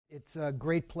It's a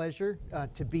great pleasure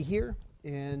to be here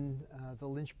in the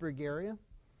Lynchburg area.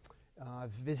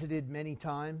 I've visited many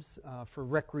times for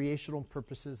recreational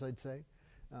purposes, I'd say.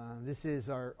 This is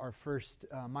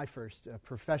my first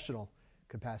professional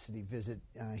capacity visit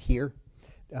here.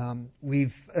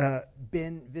 We've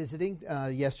been visiting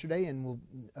yesterday and we'll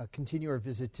continue our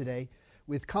visit today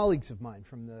with colleagues of mine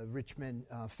from the Richmond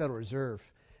Federal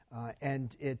Reserve.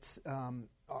 And it's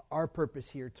our purpose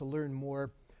here to learn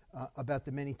more about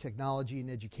the many technology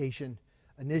and education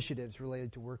initiatives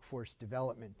related to workforce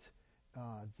development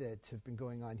that have been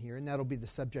going on here. And that'll be the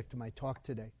subject of my talk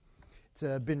today. It's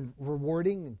been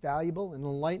rewarding and valuable and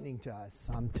enlightening to us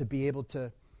to be able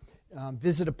to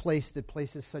visit a place that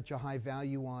places such a high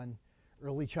value on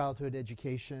early childhood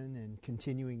education and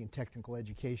continuing and technical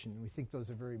education. And we think those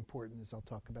are very important, as I'll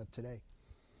talk about today.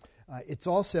 It's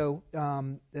also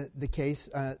the case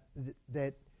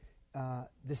that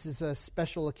this is a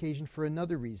special occasion for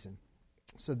another reason.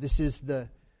 So this is the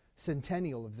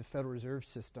centennial of the Federal Reserve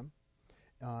System.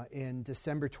 On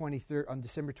December 23rd,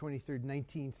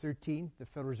 1913, the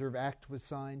Federal Reserve Act was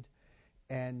signed.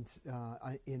 And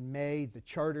in May, the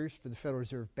charters for the Federal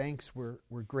Reserve banks were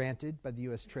granted by the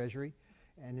U.S. Treasury.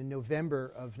 And in November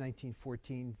of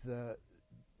 1914, the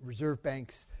Reserve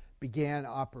banks began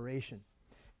operation.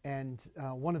 And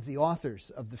one of the authors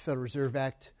of the Federal Reserve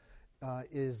Act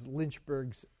was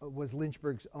Lynchburg's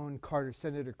own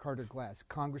Senator Carter Glass,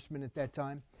 congressman at that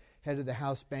time, head of the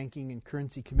House Banking and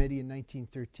Currency Committee in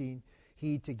 1913.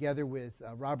 He, together with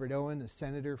Robert Owen, a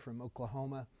senator from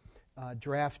Oklahoma,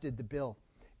 drafted the bill.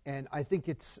 And I think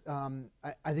it's a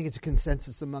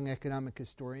consensus among economic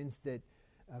historians that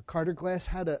Carter Glass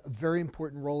had a very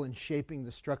important role in shaping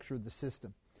the structure of the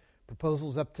system.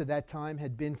 Proposals up to that time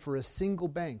had been for a single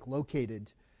bank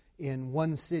located in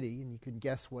one city, and you can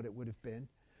guess what it would have been.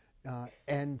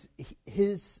 And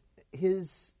his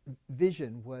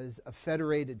vision was a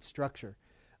federated structure,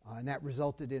 and that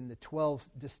resulted in the 12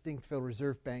 distinct Federal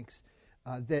Reserve banks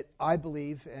that I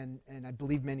believe, and I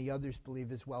believe many others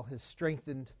believe as well, has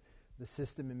strengthened the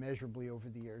system immeasurably over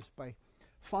the years by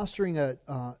fostering a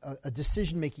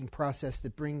decision-making process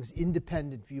that brings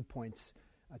independent viewpoints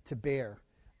to bear.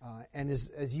 And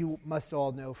as you must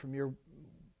all know from your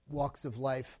walks of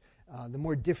life, the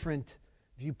more different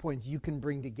viewpoints you can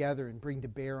bring together and bring to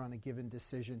bear on a given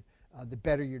decision, the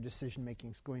better your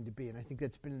decision-making is going to be. And I think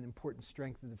that's been an important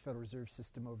strength of the Federal Reserve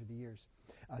System over the years.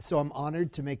 So I'm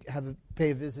honored to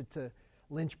pay a visit to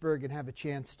Lynchburg and have a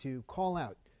chance to call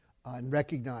out and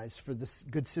recognize for the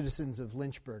good citizens of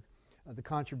Lynchburg the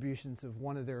contributions of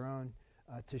one of their own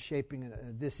to shaping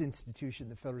this institution,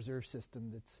 the Federal Reserve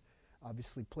System, that's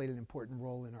obviously played an important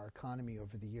role in our economy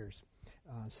over the years.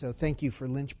 So thank you to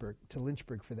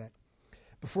Lynchburg for that.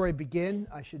 Before I begin,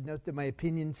 I should note that my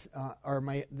opinions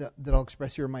that I'll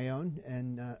express here are my own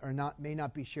and may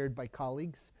not be shared by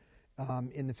colleagues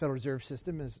in the Federal Reserve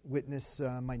System, as witness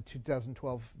my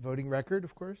 2012 voting record,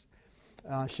 of course.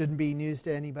 Shouldn't be news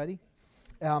to anybody.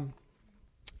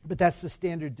 But that's the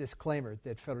standard disclaimer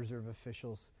that Federal Reserve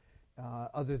officials,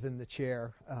 other than the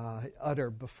chair,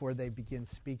 utter before they begin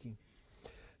speaking.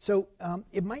 So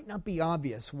it might not be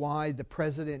obvious why the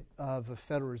president of a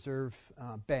Federal Reserve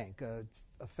bank, a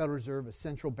Federal Reserve, a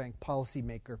central bank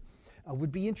policymaker,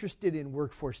 would be interested in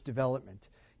workforce development.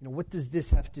 What does this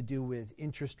have to do with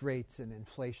interest rates and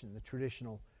inflation, the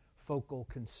traditional focal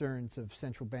concerns of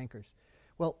central bankers?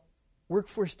 Well,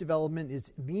 workforce development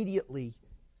is immediately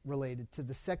related to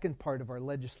the second part of our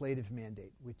legislative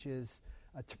mandate, which is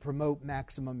to promote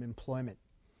maximum employment.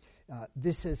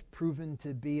 This has proven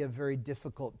to be a very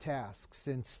difficult task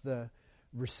since the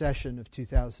recession of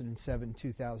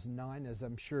 2007-2009, as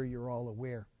I'm sure you're all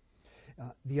aware.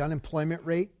 The unemployment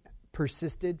rate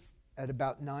persisted at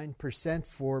about 9%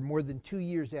 for more than 2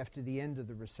 years after the end of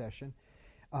the recession,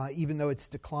 even though it's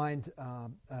declined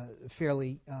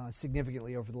fairly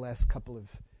significantly over the last couple of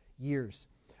years.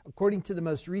 According to the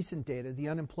most recent data, the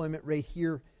unemployment rate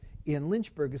here in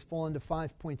Lynchburg has fallen to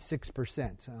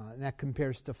 5.6%, and that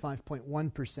compares to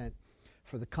 5.1%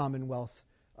 for the Commonwealth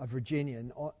of Virginia.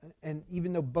 And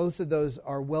even though both of those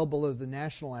are well below the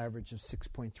national average of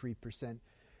 6.3%,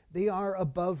 they are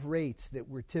above rates that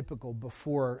were typical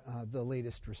before the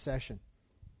latest recession.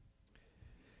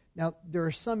 Now, there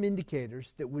are some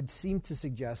indicators that would seem to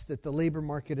suggest that the labor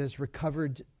market has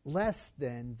recovered less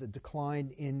than the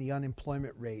decline in the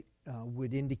unemployment rate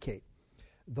would indicate.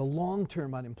 The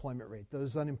long-term unemployment rate,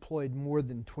 those unemployed more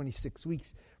than 26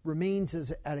 weeks, remains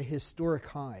at a historic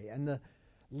high. And the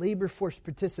labor force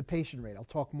participation rate, I'll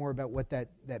talk more about what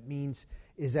that means,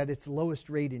 is at its lowest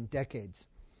rate in decades.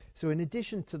 So in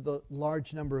addition to the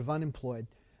large number of unemployed,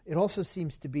 It also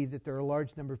seems to be that there are a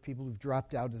large number of people who've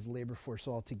dropped out as the labor force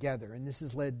altogether, and this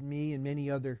has led me and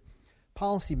many other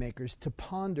policymakers to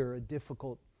ponder a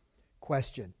difficult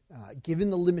question. Given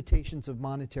the limitations of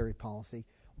monetary policy,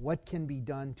 what can be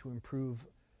done to improve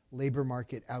labor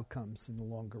market outcomes in the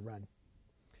longer run?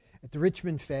 At the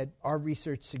Richmond Fed, our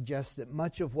research suggests that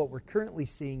much of what we're currently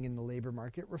seeing in the labor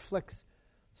market reflects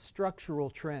structural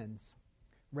trends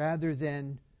rather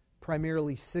than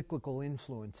primarily cyclical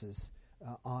influences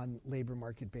on labor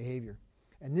market behavior.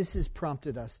 And this has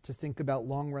prompted us to think about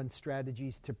long-run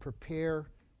strategies to prepare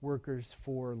workers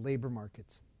for labor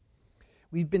markets.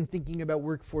 We've been thinking about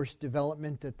workforce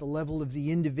development at the level of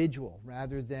the individual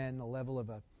rather than the level of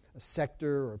a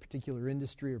sector or a particular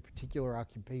industry or particular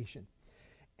occupation.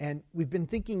 And we've been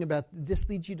thinking about, this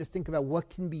leads you to think about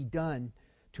what can be done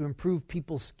to improve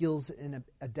people's skills and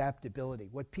adaptability,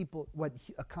 what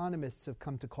economists have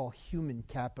come to call human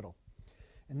capital.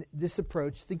 And this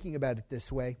approach, thinking about it this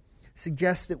way,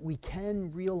 suggests that we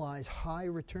can realize high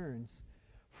returns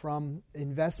from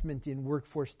investment in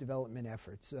workforce development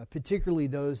efforts, particularly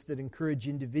those that encourage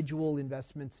individual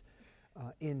investments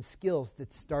in skills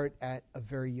that start at a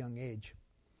very young age.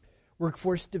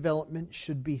 Workforce development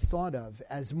should be thought of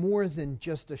as more than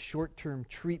just a short-term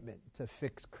treatment to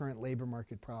fix current labor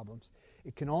market problems.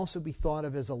 It can also be thought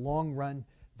of as a long-run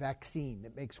vaccine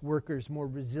that makes workers more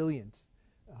resilient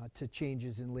to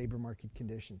changes in labor market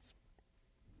conditions.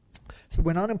 So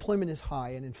when unemployment is high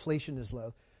and inflation is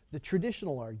low, the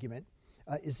traditional argument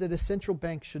is that a central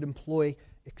bank should employ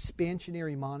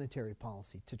expansionary monetary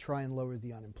policy to try and lower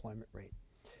the unemployment rate.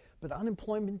 But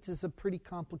unemployment is a pretty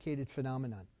complicated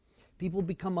phenomenon. People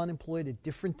become unemployed at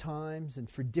different times and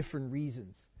for different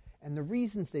reasons. And the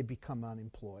reasons they become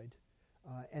unemployed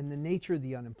and the nature of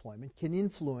the unemployment can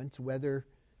influence whether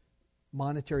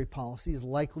monetary policy is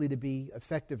likely to be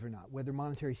effective or not, whether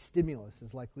monetary stimulus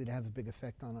is likely to have a big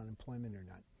effect on unemployment or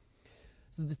not.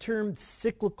 So the term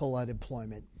cyclical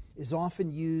unemployment is often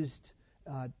used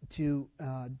to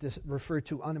refer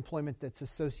to unemployment that's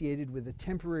associated with a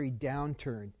temporary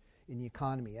downturn in the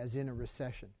economy, as in a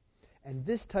recession. And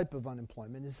this type of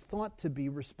unemployment is thought to be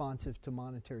responsive to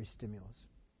monetary stimulus.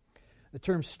 The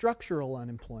term structural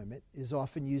unemployment is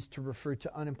often used to refer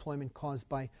to unemployment caused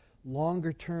by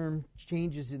longer-term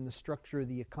changes in the structure of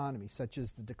the economy, such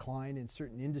as the decline in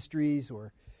certain industries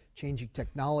or changing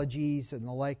technologies and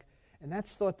the like. And that's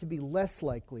thought to be less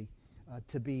likely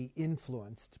to be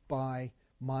influenced by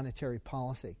monetary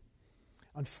policy.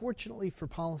 Unfortunately for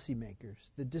policymakers,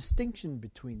 the distinction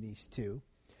between these two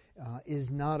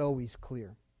is not always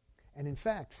clear. And in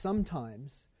fact,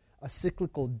 sometimes a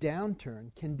cyclical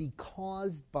downturn can be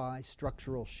caused by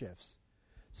structural shifts.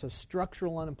 So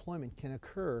structural unemployment can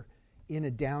occur in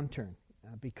a downturn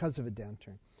because of a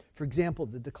downturn. For example,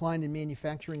 the decline in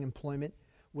manufacturing employment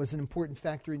was an important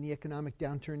factor in the economic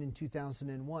downturn in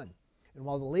 2001. And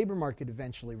while the labor market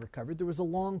eventually recovered, there was a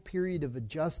long period of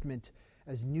adjustment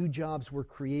as new jobs were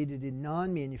created in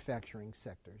non-manufacturing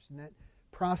sectors. And that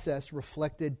process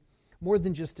reflected more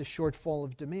than just a shortfall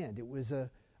of demand. It was a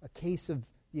case of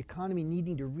the economy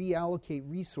needing to reallocate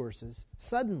resources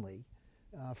suddenly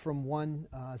from one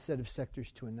set of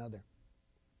sectors to another.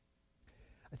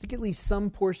 I think at least some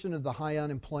portion of the high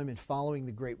unemployment following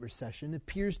the Great Recession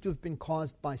appears to have been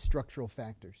caused by structural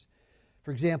factors.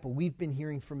 For example, we've been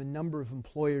hearing from a number of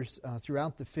employers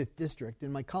throughout the 5th District,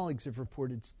 and my colleagues have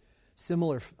reported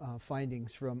similar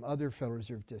findings from other Federal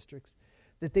Reserve districts,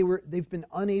 that they've been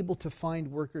unable to find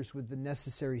workers with the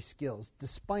necessary skills,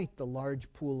 despite the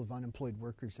large pool of unemployed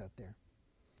workers out there.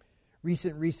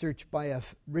 Recent research by a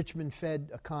Richmond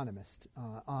Fed economist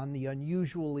on the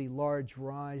unusually large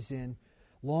rise in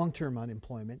long-term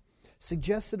unemployment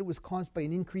suggests that it was caused by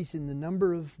an increase in the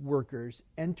number of workers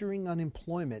entering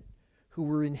unemployment who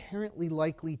were inherently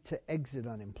likely to exit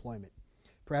unemployment,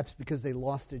 perhaps because they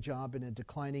lost a job in a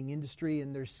declining industry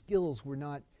and their skills were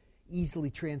not easily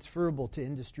transferable to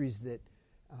industries that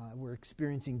were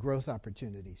experiencing growth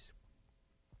opportunities.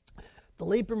 The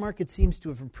labor market seems to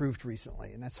have improved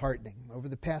recently, and that's heartening. Over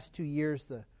the past 2 years,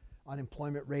 the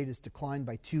unemployment rate has declined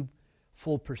by 2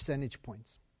 full percentage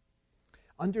points.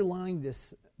 Underlying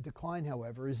this decline,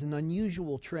 however, is an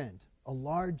unusual trend, a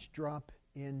large drop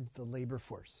in the labor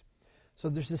force. So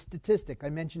there's a statistic,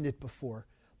 I mentioned it before,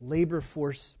 labor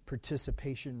force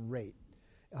participation rate.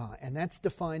 And that's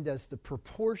defined as the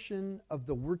proportion of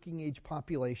the working age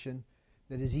population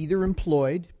that is either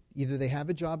employed, either they have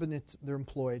a job and they're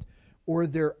employed, or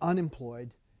they're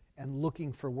unemployed and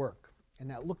looking for work. And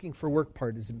that looking for work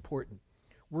part is important.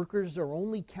 Workers are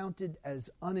only counted as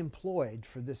unemployed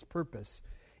for this purpose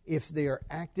if they are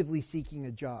actively seeking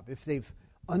a job, if they've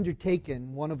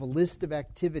undertaken one of a list of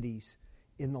activities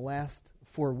in the last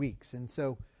 4 weeks. And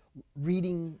so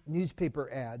reading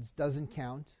newspaper ads doesn't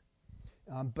count,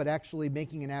 but actually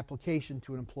making an application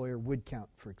to an employer would count,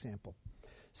 for example.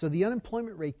 So the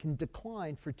unemployment rate can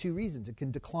decline for two reasons. It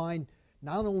can decline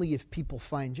not only if people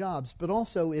find jobs, but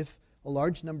also if a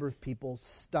large number of people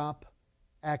stop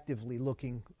actively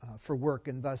looking for work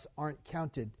and thus aren't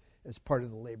counted as part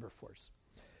of the labor force.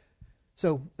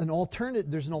 So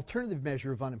there's an alternative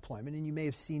measure of unemployment, and you may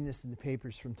have seen this in the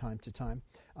papers from time to time,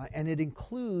 and it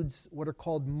includes what are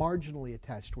called marginally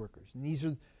attached workers. And these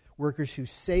are workers who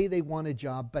say they want a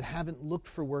job but haven't looked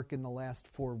for work in the last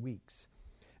 4 weeks.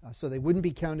 So they wouldn't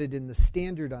be counted in the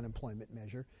standard unemployment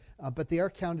measure, but they are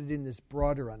counted in this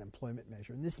broader unemployment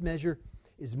measure. And this measure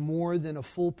is more than a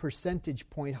full percentage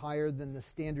point higher than the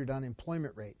standard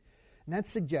unemployment rate. And that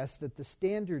suggests that the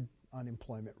standard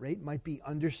unemployment rate might be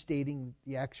understating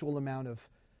the actual amount of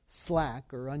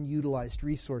slack or unutilized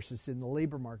resources in the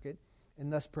labor market,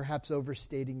 and thus perhaps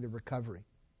overstating the recovery.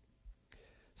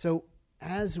 So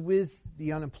as with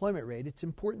the unemployment rate, it's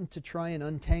important to try and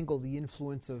untangle the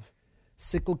influence of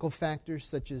cyclical factors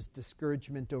such as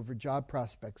discouragement over job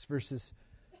prospects versus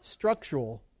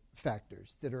structural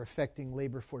factors that are affecting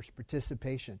labor force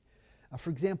participation.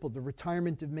 For example, the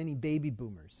retirement of many baby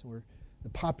boomers, or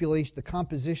the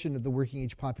composition of the working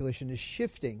age population is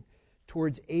shifting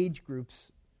towards age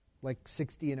groups like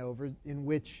 60 and over, in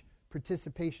which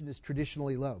participation is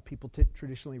traditionally low. People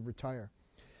traditionally retire.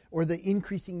 Or the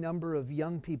increasing number of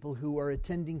young people who are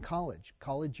attending college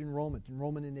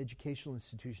enrollment in educational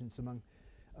institutions among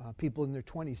people in their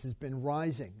 20s has been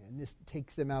rising, and this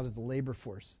takes them out of the labor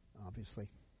force, obviously.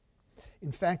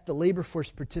 In fact, the labor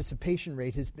force participation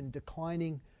rate has been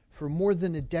declining for more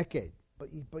than a decade,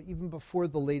 but even before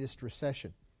the latest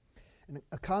recession. And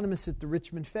economists at the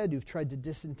Richmond Fed who've tried to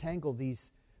disentangle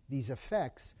these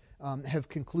effects have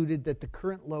concluded that the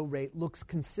current low rate looks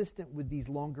consistent with these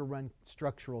longer-run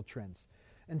structural trends.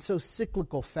 And so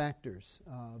cyclical factors,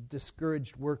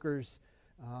 discouraged workers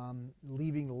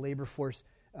leaving the labor force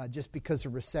just because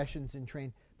of recessions in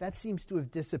train, that seems to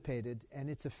have dissipated, and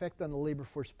its effect on the labor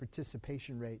force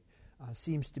participation rate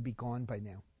seems to be gone by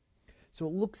now. So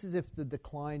it looks as if the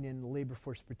decline in the labor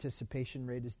force participation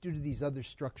rate is due to these other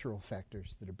structural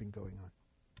factors that have been going on.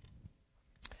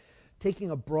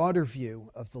 Taking a broader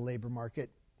view of the labor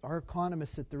market, our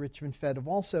economists at the Richmond Fed have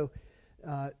also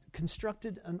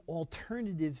constructed an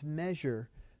alternative measure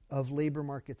of labor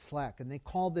market slack, and they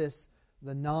call this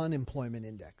the non-employment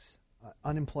index.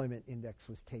 Unemployment index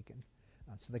was taken,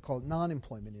 so they call it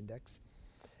non-employment index.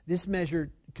 This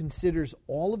measure considers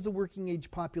all of the working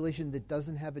age population that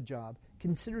doesn't have a job,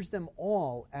 considers them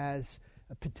all as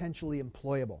potentially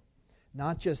employable,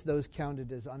 not just those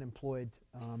counted as unemployed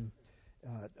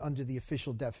under the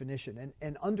official definition.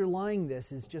 And underlying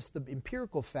this is just the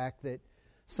empirical fact that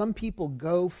some people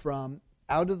go from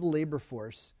out of the labor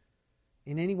force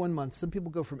in any 1 month, some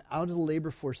people go from out of the labor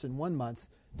force in 1 month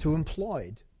to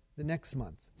employed the next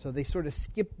month. So they sort of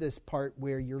skip this part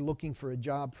where you're looking for a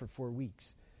job for 4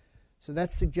 weeks. So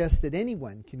that suggests that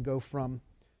anyone can go from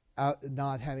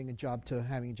not having a job to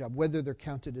having a job, whether they're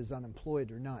counted as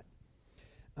unemployed or not.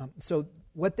 So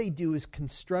what they do is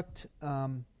construct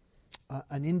an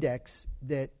index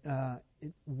that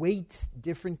weights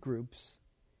different groups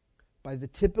by the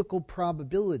typical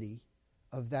probability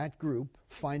of that group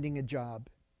finding a job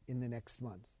in the next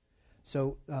month.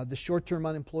 So the short-term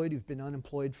unemployed who've been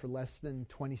unemployed for less than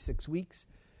 26 weeks,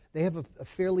 they have a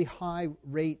fairly high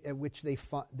rate at which they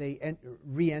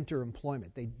re-enter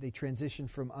employment. They transition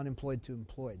from unemployed to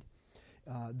employed.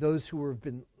 Those who have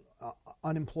been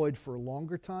unemployed for a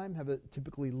longer time have a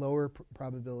typically lower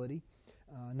probability,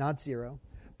 not zero.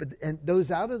 And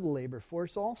those out of the labor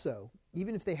force also,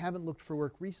 even if they haven't looked for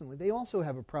work recently, they also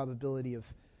have a probability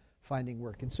of finding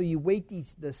work. And so you weight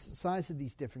the size of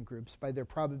these different groups by their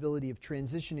probability of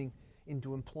transitioning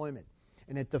into employment.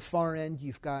 And at the far end,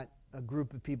 you've got a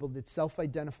group of people that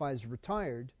self-identify as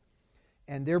retired,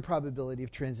 and their probability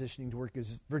of transitioning to work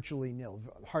is virtually nil.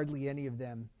 Hardly any of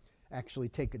them actually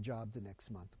take a job the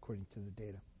next month, according to the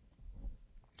data.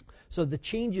 So the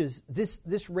changes,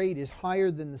 this rate is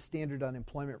higher than the standard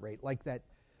unemployment rate, like that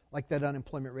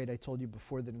unemployment rate I told you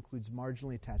before that includes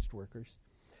marginally attached workers.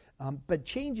 But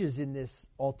changes in this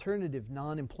alternative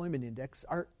non-employment index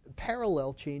are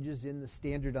parallel changes in the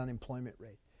standard unemployment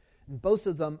rate. And both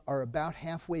of them are about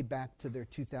halfway back to their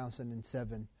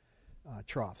 2007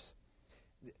 troughs.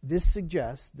 This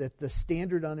suggests that the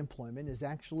standard unemployment is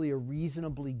actually a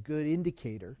reasonably good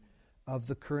indicator of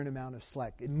the current amount of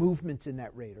slack, and movements in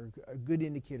that rate are a good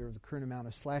indicator of the current amount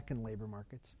of slack in labor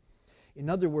markets. In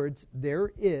other words,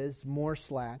 there is more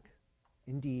slack,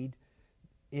 indeed,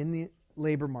 in the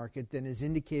labor market than is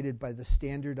indicated by the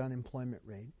standard unemployment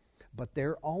rate. But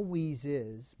there always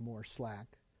is more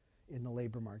slack in the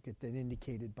labor market than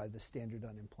indicated by the standard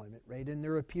unemployment rate. And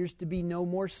there appears to be no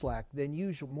more slack than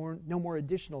usual, no more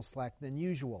additional slack than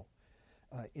usual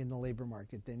in the labor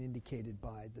market than indicated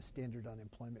by the standard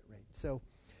unemployment rate. So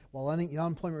while the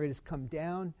unemployment rate has come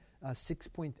down at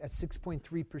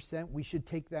 6.3%, we should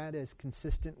take that as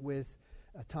consistent with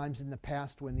times in the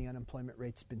past when the unemployment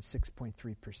rate's been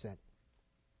 6.3%.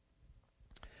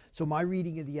 So my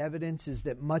reading of the evidence is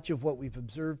that much of what we've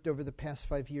observed over the past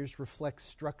 5 years reflects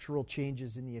structural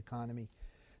changes in the economy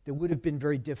that would have been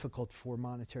very difficult for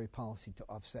monetary policy to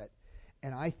offset.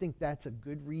 And I think that's a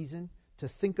good reason to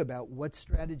think about what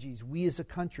strategies we as a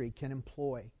country can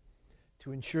employ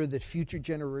to ensure that future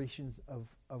generations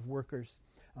of workers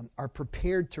are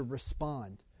prepared to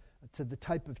respond to the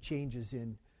type of changes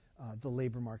in the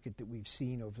labor market that we've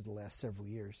seen over the last several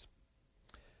years.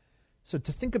 So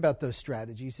to think about those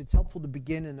strategies, it's helpful to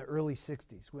begin in the early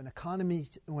 60s when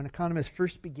economists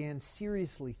first began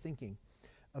seriously thinking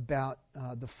about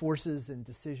the forces and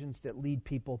decisions that lead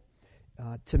people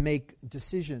to make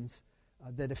decisions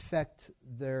that affect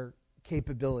their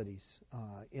capabilities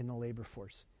in the labor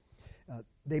force.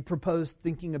 They proposed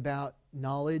thinking about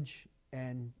knowledge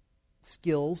and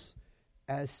skills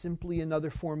as simply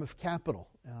another form of capital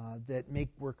that make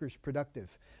workers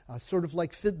productive, sort of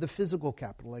like the physical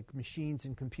capital, like machines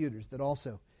and computers that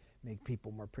also make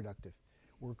people more productive.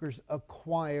 Workers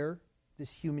acquire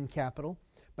this human capital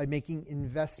by making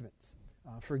investments,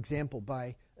 for example,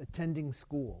 by attending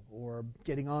school or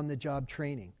getting on-the-job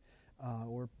training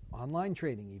or online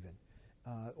training even,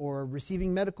 or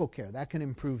receiving medical care. That can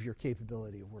improve your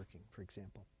capability of working, for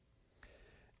example.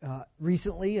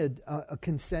 Recently, a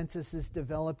consensus has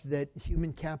developed that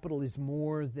human capital is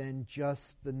more than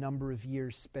just the number of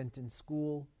years spent in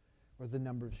school or the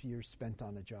number of years spent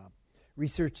on a job.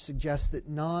 Research suggests that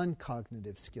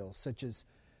non-cognitive skills, such as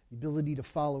the ability to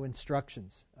follow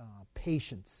instructions,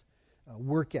 patience,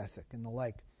 work ethic, and the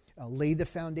like, lay the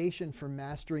foundation for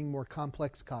mastering more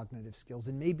complex cognitive skills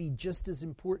and may be just as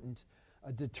important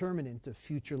a determinant of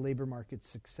future labor market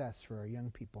success for our young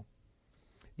people.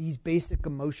 These basic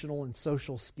emotional and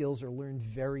social skills are learned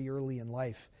very early in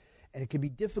life, and it can be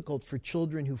difficult for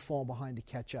children who fall behind to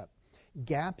catch up.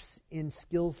 Gaps in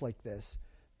skills like this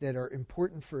that are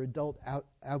important for adult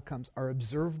outcomes are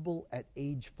observable at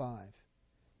age 5,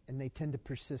 and they tend to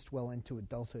persist well into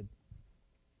adulthood.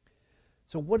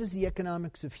 So what does the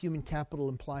economics of human capital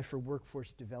imply for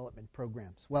workforce development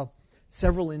programs? Well,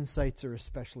 several insights are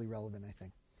especially relevant, I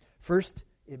think. First,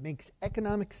 it makes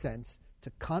economic sense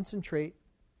to concentrate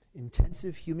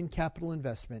intensive human capital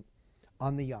investment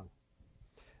on the young.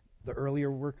 The earlier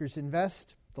workers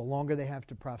invest, the longer they have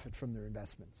to profit from their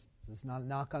investments. It's not a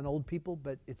knock on old people,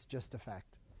 but it's just a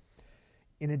fact.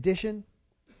 In addition,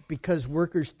 because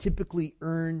workers typically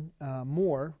earn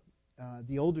more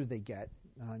the older they get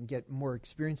and get more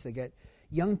experience they get,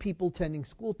 young people attending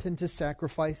school tend to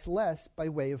sacrifice less by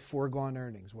way of foregone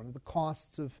earnings. One of the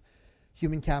costs of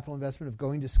human capital investment of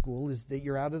going to school is that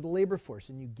you're out of the labor force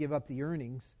and you give up the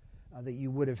earnings that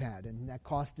you would have had. And that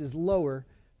cost is lower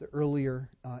the earlier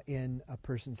in a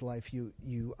person's life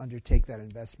you undertake that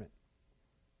investment.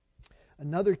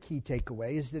 Another key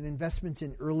takeaway is that investments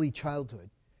in early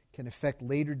childhood can affect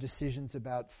later decisions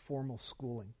about formal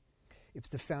schooling. If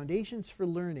the foundations for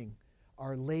learning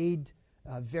are laid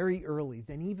very early,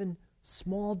 then even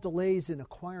small delays in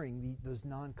acquiring those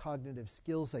non-cognitive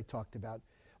skills I talked about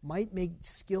might make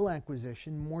skill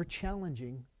acquisition more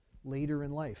challenging later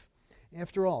in life.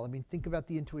 After all, think about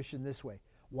the intuition this way.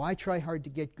 Why try hard to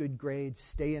get good grades,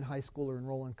 stay in high school or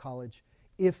enroll in college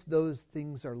if those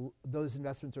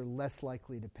investments are less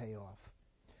likely to pay off?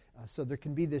 So there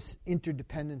can be this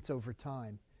interdependence over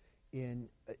time in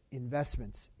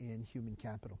investments in human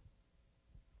capital.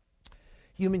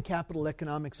 Human capital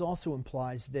economics also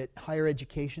implies that higher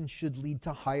education should lead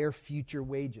to higher future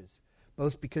wages,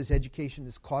 both because education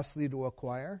is costly to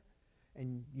acquire,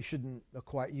 and you shouldn't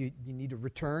acquire, you need a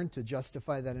return to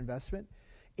justify that investment,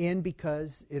 and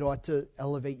because it ought to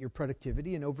elevate your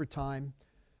productivity, and over time,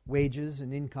 wages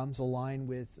and incomes align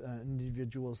with an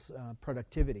individual's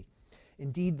productivity.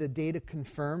 Indeed, the data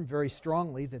confirm very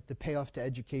strongly that the payoff to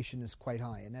education is quite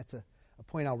high, and that's a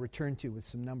point I'll return to with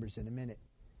some numbers in a minute.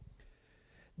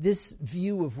 This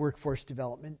view of workforce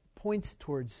development points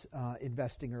towards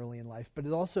investing early in life, but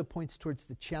it also points towards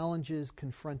the challenges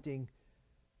confronting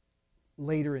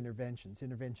later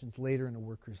interventions later in a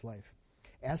worker's life.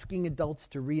 Asking adults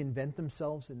to reinvent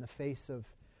themselves in the face of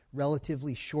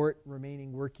relatively short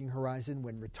remaining working horizon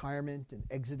when retirement and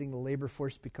exiting the labor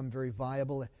force become very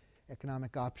viable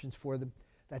economic options for them.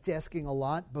 That's asking a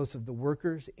lot, both of the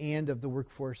workers and of the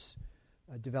workforce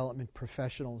development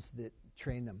professionals that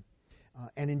train them.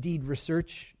 And indeed,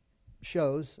 research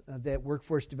shows that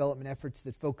workforce development efforts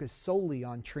that focus solely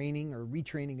on training or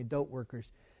retraining adult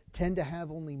workers tend to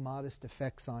have only modest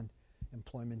effects on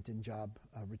employment and job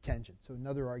retention. So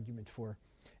another argument for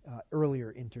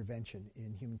earlier intervention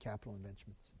in human capital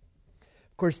investments.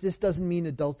 Of course, this doesn't mean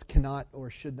adults cannot or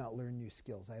should not learn new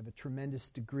skills. I have a tremendous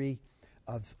degree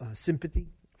of sympathy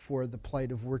for the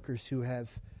plight of workers who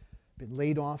have been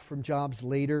laid off from jobs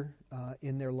later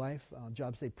in their life,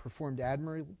 jobs they performed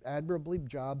admirably,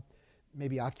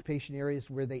 maybe occupation areas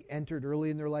where they entered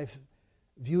early in their life,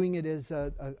 viewing it as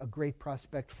a great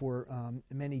prospect for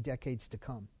many decades to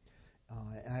come.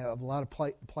 And I have a lot of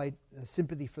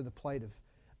sympathy for the plight of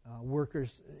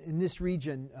workers in this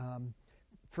region,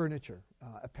 furniture,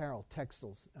 apparel,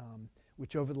 textiles,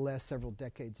 which over the last several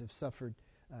decades have suffered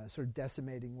sort of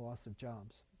decimating loss of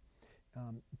jobs.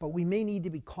 But we may need to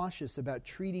be cautious about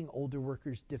treating older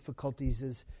workers' difficulties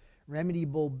as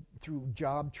remediable through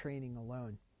job training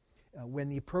alone, when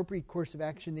the appropriate course of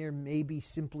action there may be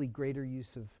simply greater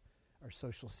use of our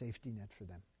social safety net for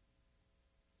them.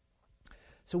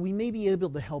 So we may be able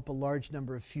to help a large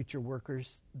number of future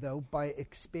workers, though, by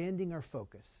expanding our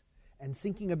focus and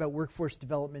thinking about workforce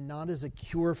development not as a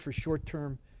cure for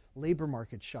short-term labor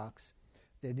market shocks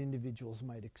that individuals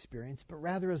might experience, but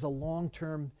rather as a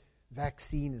long-term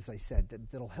vaccine, as I said,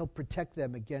 that'll help protect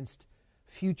them against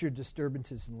future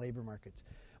disturbances in labor markets.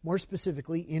 More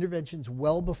specifically, interventions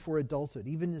well before adulthood,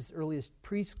 even as early as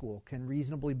preschool, can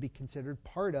reasonably be considered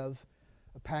part of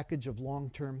a package of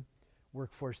long-term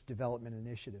workforce development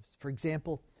initiatives. For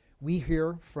example, we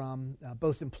hear from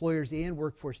both employers and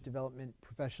workforce development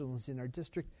professionals in our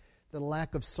district that a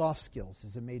lack of soft skills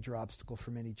is a major obstacle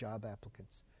for many job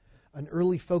applicants. An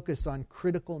early focus on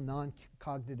critical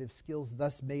non-cognitive skills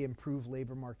thus may improve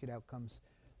labor market outcomes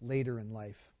later in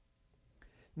life.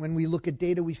 When we look at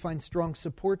data, we find strong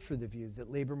support for the view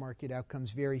that labor market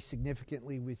outcomes vary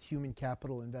significantly with human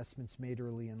capital investments made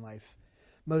early in life,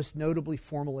 most notably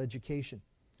formal education.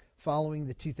 Following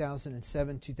the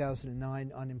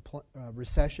 2007-2009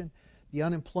 recession, the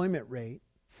unemployment rate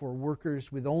for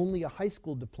workers with only a high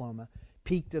school diploma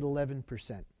peaked at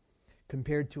 11%,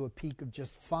 compared to a peak of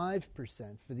just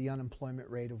 5% for the unemployment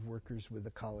rate of workers with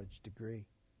a college degree.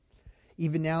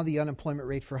 Even now, the unemployment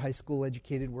rate for high school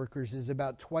educated workers is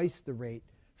about twice the rate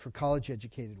for college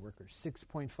educated workers,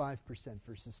 6.5%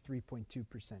 versus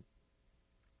 3.2%.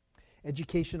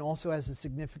 Education also has a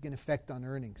significant effect on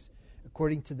earnings.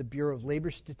 According to the Bureau of Labor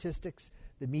Statistics,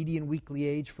 the median weekly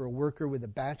age for a worker with a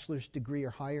bachelor's degree or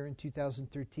higher in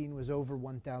 2013 was over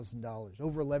 $1,000,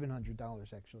 over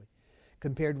 $1,100 actually,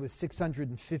 compared with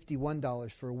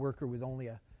 $651 for a worker with only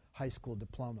a high school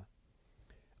diploma.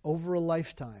 Over a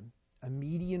lifetime, a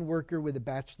median worker with a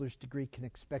bachelor's degree can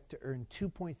expect to earn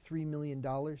 $2.3 million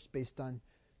based on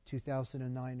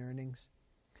 2009 earnings,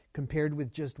 compared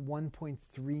with just $1.3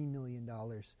 million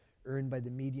earned by the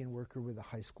median worker with a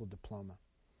high school diploma.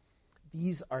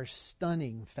 These are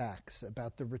stunning facts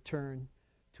about the return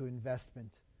to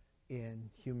investment in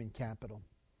human capital.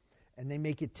 And they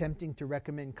make it tempting to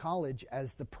recommend college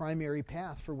as the primary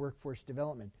path for workforce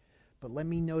development. But let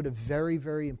me note a very,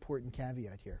 very important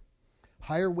caveat here.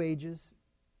 Higher wages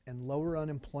and lower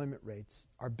unemployment rates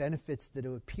are benefits that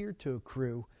appear to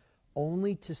accrue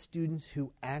only to students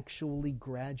who actually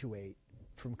graduate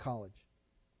from college.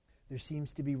 There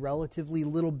seems to be relatively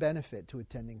little benefit to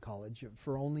attending college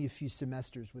for only a few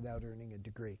semesters without earning a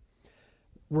degree.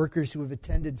 Workers who have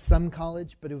attended some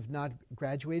college but who have not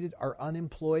graduated are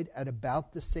unemployed at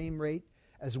about the same rate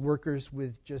as workers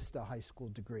with just a high school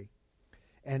degree.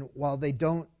 And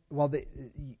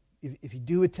if you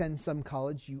do attend some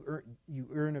college, you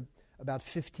earn about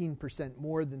 15%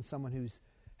 more than someone who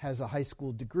has a high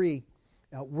school degree.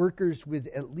 Workers with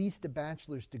at least a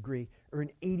bachelor's degree earn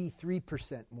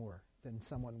 83% more than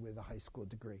someone with a high school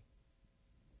degree.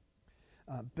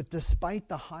 But despite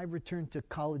the high return to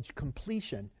college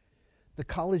completion, the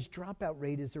college dropout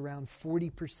rate is around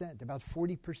 40%. About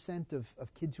 40%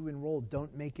 of kids who enroll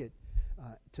don't make it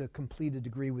to complete a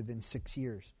degree within 6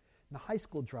 years. And the high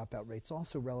school dropout rate is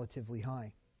also relatively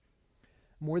high.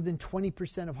 More than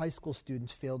 20% of high school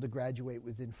students fail to graduate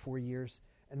within 4 years,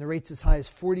 and the rate's as high as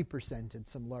 40% in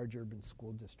some large urban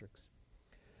school districts.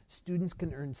 Students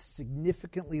can earn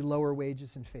significantly lower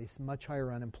wages and face much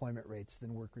higher unemployment rates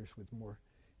than workers with more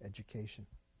education.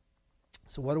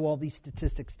 So what do all these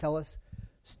statistics tell us?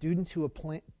 Students who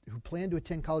plan to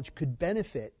attend college could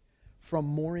benefit from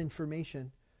more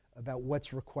information about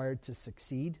what's required to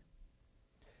succeed.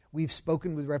 We've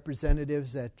spoken with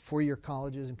representatives at four-year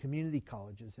colleges and community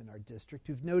colleges in our district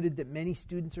who've noted that many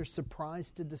students are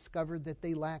surprised to discover that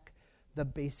they lack the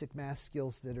basic math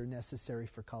skills that are necessary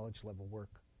for college-level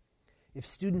work. If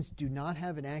students do not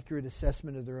have an accurate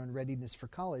assessment of their own readiness for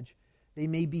college, they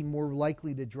may be more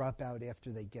likely to drop out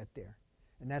after they get there.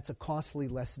 And that's a costly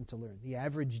lesson to learn. The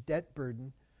average debt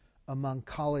burden among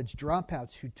college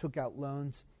dropouts who took out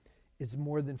loans is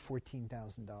more than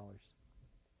 $14,000.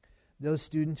 Those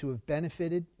students who have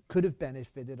could have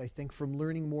benefited, I think, from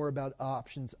learning more about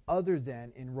options other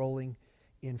than enrolling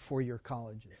in four-year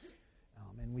colleges.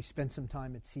 And we spent some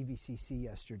time at CVCC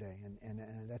yesterday, and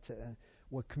that's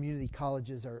what community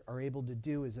colleges are able to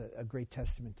do is a great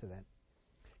testament to that.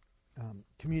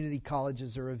 Community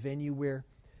colleges are a venue where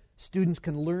students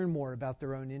can learn more about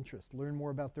their own interests, learn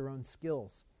more about their own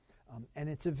skills. And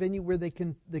it's a venue where they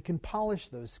can polish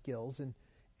those skills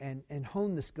and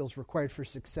hone the skills required for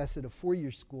success at a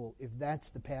four-year school if that's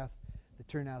the path that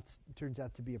turns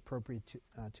out to be appropriate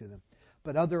to them.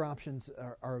 But other options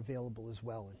are available as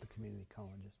well at the community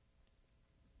colleges.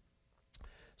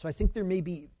 So I think there may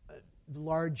be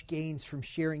large gains from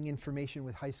sharing information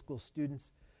with high school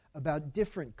students about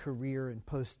different career and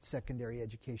post-secondary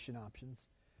education options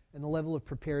and the level of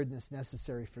preparedness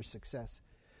necessary for success.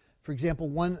 For example,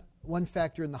 one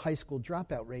factor in the high school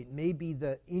dropout rate may be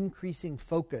the increasing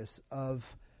focus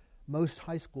of most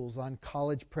high schools on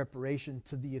college preparation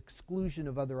to the exclusion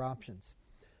of other options.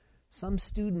 Some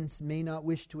students may not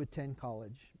wish to attend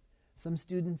college. Some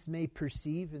students may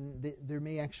perceive, and there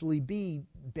may actually be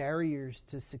barriers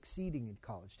to succeeding in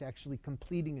college, to actually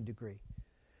completing a degree.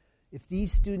 If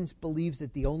these students believe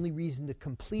that the only reason to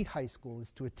complete high school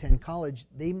is to attend college,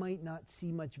 they might not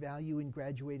see much value in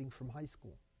graduating from high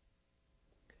school.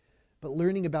 But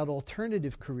learning about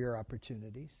alternative career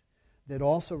opportunities that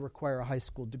also require a high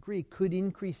school degree could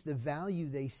increase the value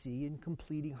they see in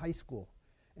completing high school.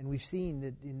 And we've seen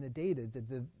that in the data that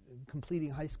the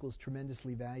completing high school is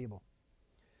tremendously valuable.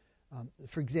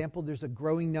 For example, there's a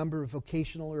growing number of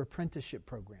vocational or apprenticeship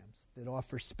programs that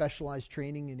offer specialized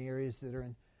training in areas that are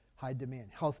in high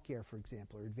demand. Healthcare, for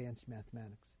example, or advanced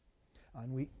mathematics.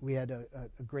 And we had a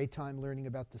great time learning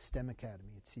about the STEM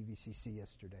Academy at CVCC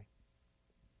yesterday.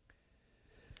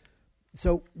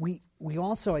 So we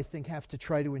also, I think, have to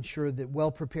try to ensure that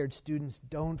well-prepared students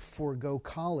don't forego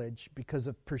college because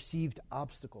of perceived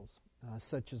obstacles,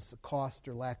 such as the cost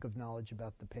or lack of knowledge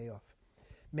about the payoff.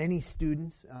 Many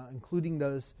students, including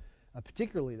those,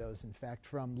 particularly those, in fact,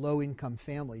 from low-income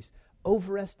families,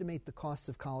 overestimate the costs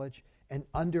of college and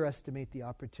underestimate the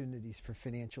opportunities for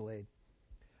financial aid.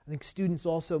 I think students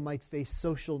also might face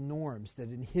social norms that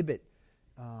inhibit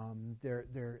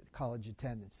their college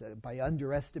attendance by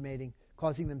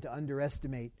causing them to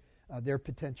underestimate their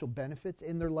potential benefits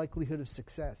and their likelihood of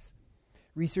success.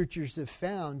 Researchers have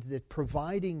found that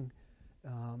providing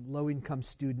low-income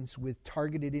students with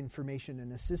targeted information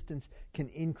and assistance can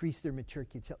increase their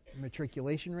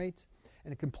matriculation rates,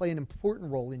 and it can play an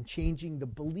important role in changing the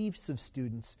beliefs of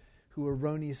students who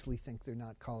erroneously think they're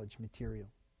not college material.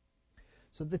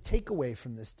 So the takeaway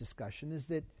from this discussion is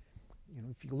that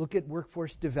if you look at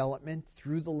workforce development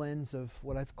through the lens of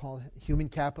what I've called human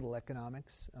capital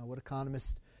economics, what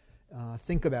economists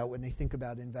think about when they think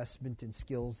about investment in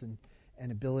skills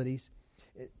and abilities,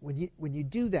 when you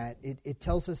do that, it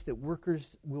tells us that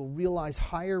workers will realize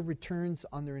higher returns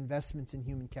on their investments in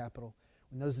human capital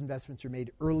when those investments are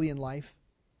made early in life.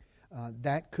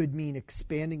 That could mean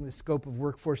expanding the scope of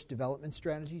workforce development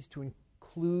strategies to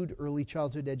include early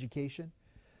childhood education.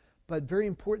 But very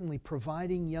importantly,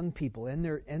 providing young people and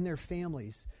their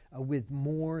families with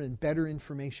more and better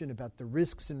information about the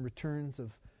risks and returns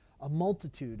of a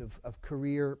multitude of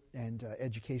career and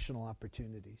educational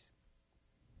opportunities.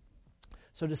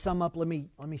 So to sum up, let me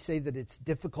say that it's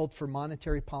difficult for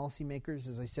monetary policymakers,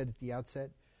 as I said at the outset.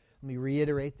 Let me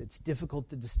reiterate that it's difficult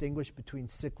to distinguish between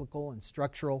cyclical and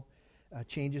structural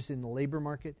changes in the labor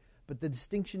market, but the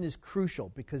distinction is crucial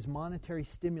because monetary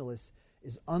stimulus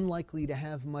is unlikely to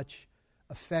have much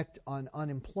effect on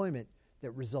unemployment that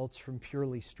results from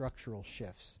purely structural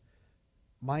shifts.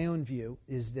 My own view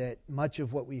is that much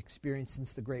of what we experienced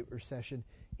since the Great Recession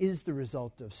is the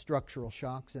result of structural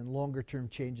shocks and longer-term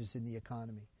changes in the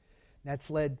economy. It's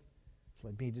led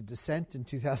me to dissent in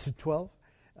 2012,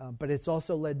 but it's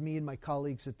also led me and my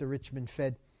colleagues at the Richmond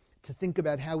Fed to think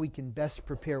about how we can best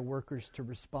prepare workers to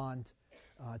respond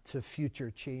to future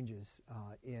changes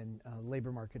in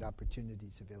labor market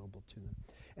opportunities available to them.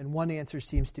 And one answer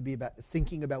seems to be about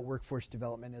thinking about workforce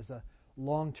development as a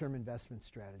long-term investment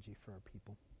strategy for our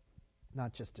people,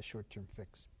 not just a short-term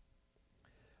fix.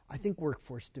 I think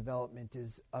workforce development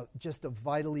is just a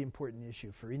vitally important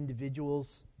issue for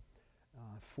individuals,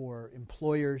 for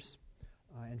employers,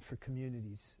 and for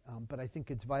communities. But I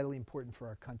think it's vitally important for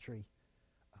our country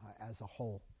as a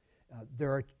whole.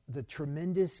 There are the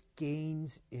tremendous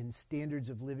gains in standards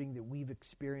of living that we've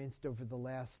experienced over the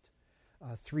last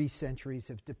 3 centuries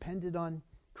have depended on,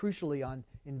 crucially, on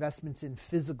investments in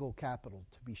physical capital,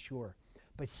 to be sure.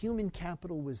 But human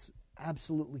capital was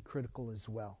absolutely critical as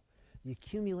well. The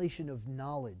accumulation of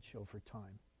knowledge over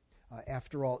time,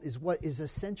 after all, is what is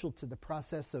essential to the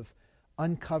process of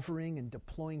uncovering and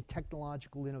deploying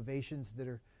technological innovations that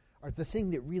are the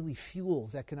thing that really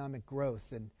fuels economic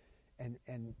growth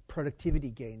and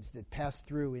productivity gains that pass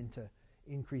through into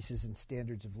increases in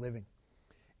standards of living.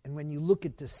 And when you look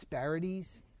at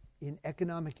disparities in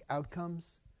economic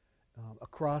outcomes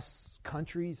across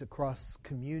countries, across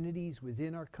communities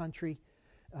within our country,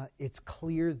 it's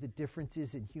clear that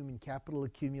differences in human capital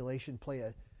accumulation play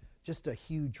just a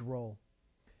huge role.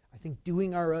 I think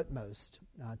doing our utmost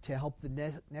to help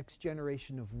the next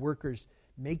generation of workers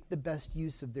make the best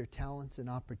use of their talents and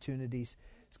opportunities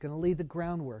is going to lay the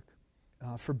groundwork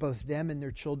for both them and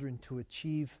their children to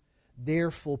achieve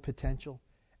their full potential,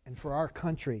 and for our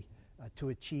country to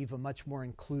achieve a much more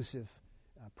inclusive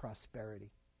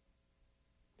prosperity.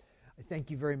 I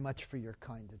thank you very much for your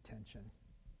kind attention.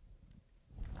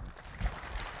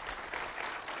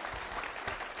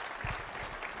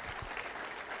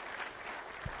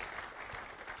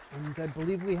 And I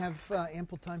believe we have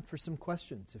ample time for some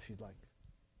questions, if you'd like.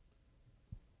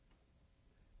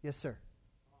 Yes, sir.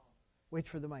 Wait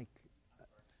for the mic.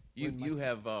 You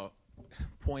have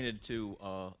pointed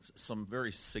to some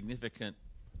very significant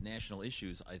national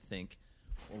issues, I think.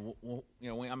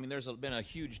 There's been a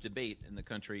huge debate in the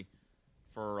country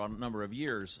for a number of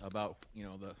years about,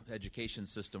 the education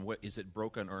system. Is it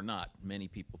broken or not? Many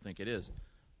people think it is.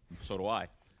 So do I.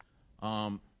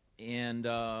 And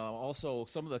also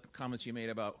some of the comments you made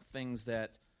about things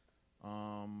that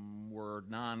were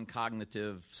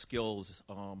non-cognitive skills,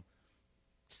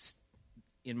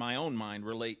 in my own mind,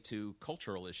 relate to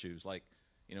cultural issues, like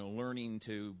learning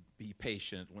to be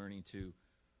patient, learning to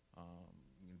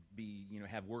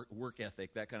have work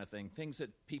ethic, that kind of thing. Things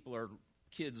that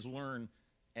kids learn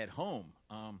at home.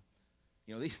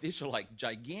 These are like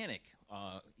gigantic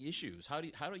issues. How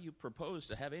do you propose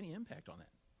to have any impact on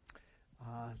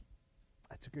that?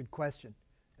 That's a good question.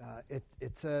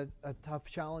 It's a tough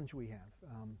challenge we have.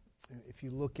 If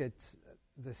you look at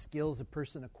the skills a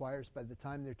person acquires by the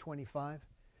time they're 25,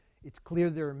 it's clear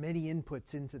there are many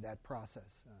inputs into that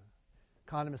process.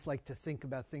 Economists like to think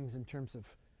about things in terms of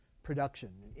production,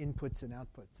 inputs and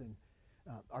outputs, and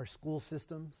our school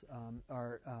systems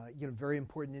are very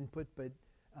important input, but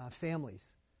families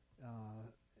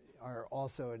are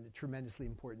also a tremendously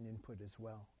important input as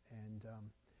well. And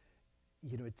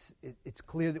it's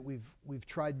clear that we've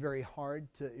tried very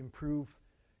hard to improve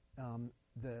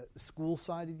the school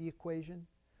side of the equation,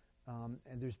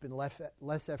 and there's been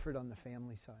less effort on the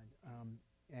family side.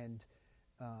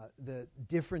 The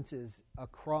differences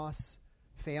across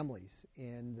families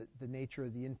in the nature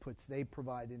of the inputs they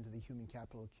provide into the human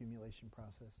capital accumulation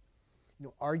process,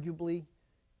 arguably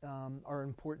are an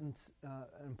important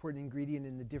ingredient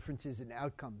in the differences in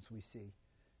outcomes we see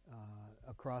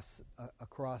across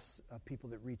people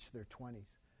that reach their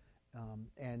 20s.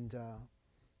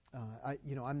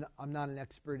 I'm not an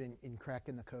expert in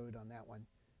cracking the code on that one,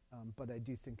 but I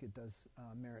do think it does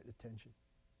merit attention.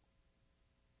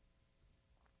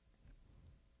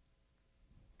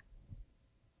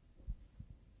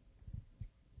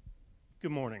 Good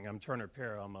morning. I'm Turner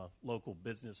Perry. I'm a local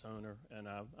business owner, and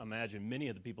I imagine many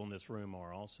of the people in this room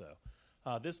are also.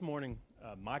 This morning,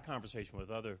 my conversation with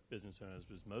other business owners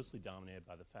was mostly dominated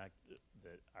by the fact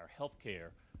that our health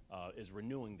care is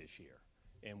renewing this year,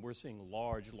 and we're seeing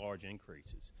large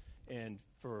increases. And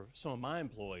for some of my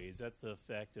employees, that's the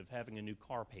effect of having a new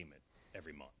car payment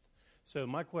every month. So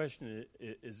my question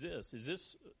is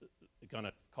this going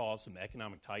to cause some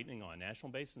economic tightening on a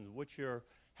national basis?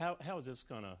 How is this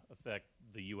going to affect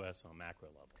the U.S. on a macro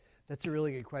level? That's a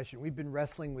really good question. We've been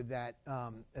wrestling with that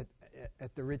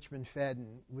at the Richmond Fed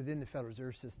and within the Federal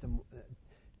Reserve System,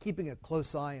 keeping a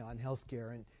close eye on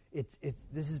healthcare. And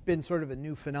this has been sort of a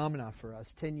new phenomena for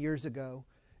us. 10 years ago,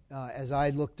 as I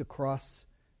looked across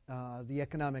the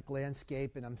economic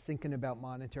landscape and I'm thinking about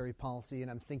monetary policy and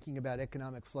I'm thinking about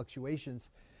economic fluctuations,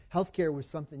 healthcare was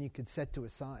something you could set to the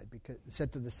side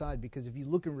because if you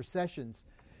look in recessions,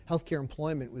 healthcare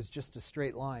employment was just a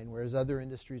straight line, whereas other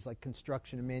industries like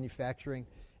construction and manufacturing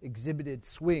exhibited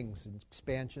swings and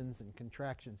expansions and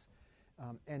contractions.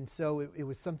 And so it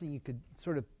was something you could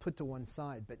sort of put to one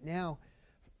side. But now,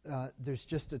 there's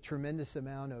just a tremendous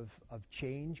amount of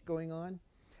change going on.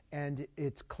 And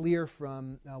it's clear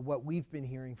from what we've been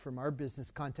hearing from our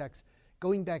business contacts,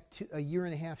 going back to a year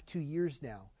and a half, 2 years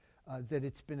now, that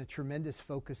it's been a tremendous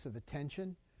focus of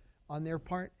attention on their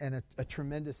part and a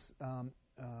tremendous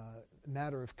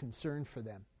matter of concern for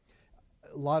them.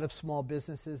 A lot of small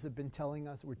businesses have been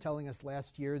were telling us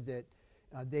last year that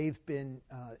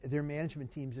their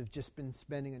management teams have just been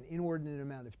spending an inordinate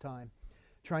amount of time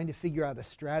trying to figure out a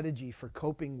strategy for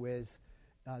coping with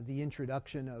the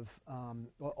introduction of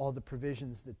all the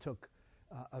provisions that took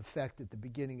effect at the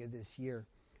beginning of this year.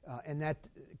 And that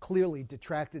clearly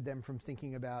detracted them from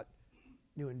thinking about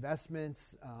new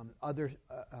investments, other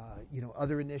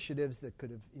initiatives that could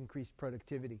have increased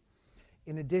productivity.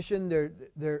 In addition,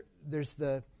 there's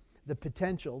the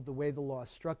potential, the way the law is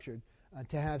structured,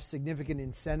 to have significant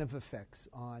incentive effects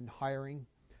on hiring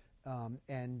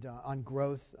and on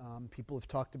growth. People have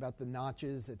talked about the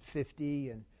notches at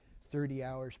 50 and 30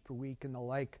 hours per week and the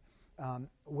like.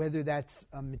 Whether that's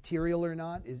material or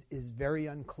not is very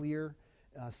unclear.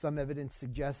 Some evidence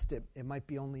suggests it might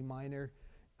be only minor.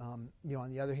 On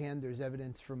the other hand, there's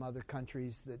evidence from other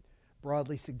countries that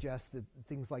broadly suggests that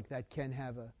things like that can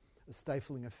have a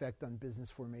stifling effect on business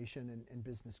formation and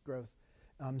business growth.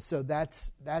 So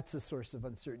that's a source of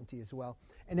uncertainty as well.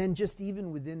 And then just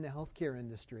even within the healthcare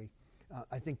industry,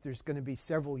 I think there's going to be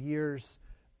several years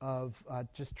of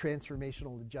just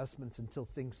transformational adjustments until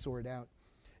things sort out.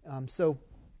 So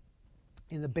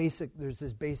there's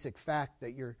this basic fact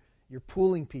that you're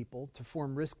pooling people to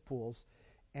form risk pools,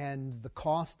 and the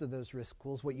cost of those risk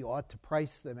pools, what you ought to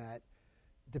price them at,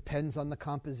 depends on the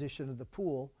composition of the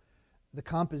pool. The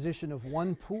composition of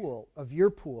one pool, of your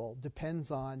pool, depends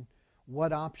on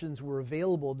what options were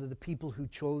available to the people who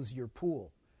chose your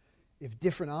pool. If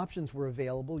different options were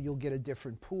available, you'll get a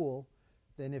different pool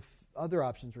than if other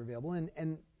options were available.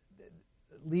 And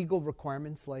legal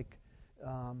requirements like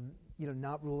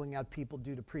not ruling out people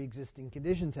due to pre-existing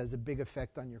conditions has a big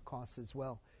effect on your costs as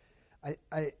well.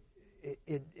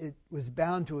 It was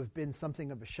bound to have been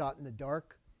something of a shot in the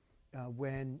dark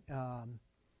when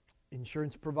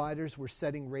insurance providers were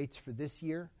setting rates for this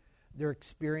year. Their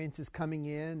experience is coming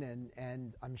in,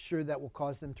 and I'm sure that will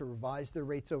cause them to revise their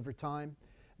rates over time.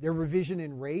 Their revision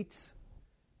in rates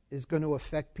is going to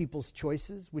affect people's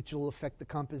choices, which will affect the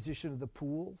composition of the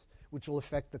pools, which will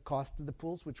affect the cost of the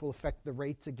pools, which will affect the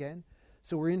rates again.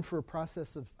 So we're in for a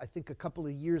process of, I think, a couple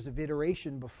of years of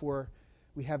iteration before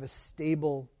we have a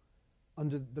stable,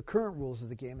 under the current rules of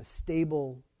the game, a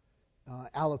stable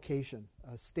allocation,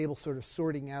 a stable sort of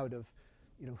sorting out of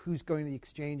who's going to the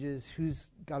exchanges,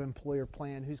 who's got an employer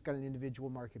plan, who's got an individual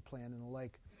market plan, and the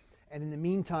like. And in the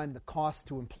meantime, the cost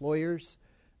to employers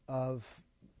of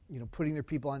putting their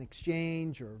people on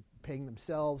exchange or paying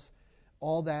themselves,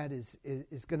 all that is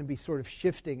going to be sort of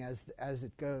shifting as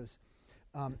it goes.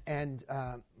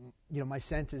 My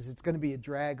sense is it's going to be a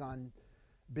drag on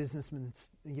business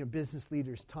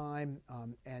leaders' time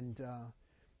and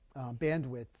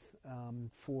bandwidth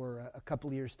for a couple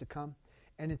of years to come.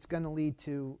 And it's going to lead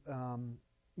to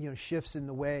shifts in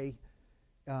the way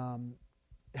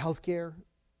healthcare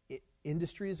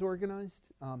industry is organized.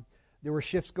 There were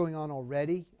shifts going on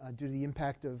already due to the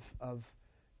impact of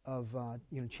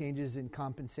changes in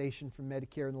compensation from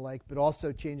Medicare and the like, but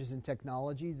also changes in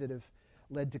technology that have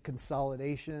led to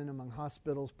consolidation among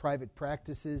hospitals, private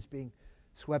practices being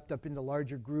swept up into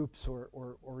larger groups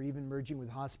or even merging with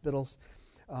hospitals.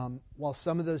 While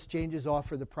some of those changes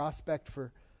offer the prospect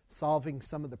for solving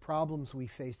some of the problems we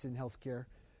face in healthcare,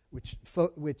 which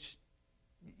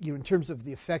in terms of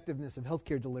the effectiveness of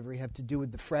healthcare delivery have to do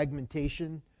with the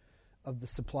fragmentation of the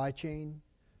supply chain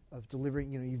of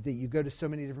delivering. You go to so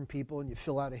many different people and you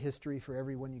fill out a history for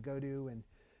everyone you go to,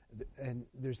 and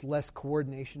there's less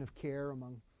coordination of care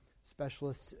among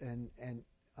specialists than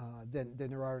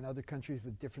there are in other countries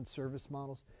with different service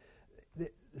models.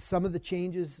 Some of the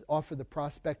changes offer the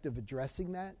prospect of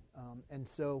addressing that, and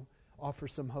so offer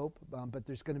some hope, but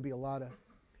there's going to be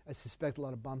I suspect a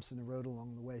lot of bumps in the road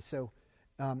along the way. So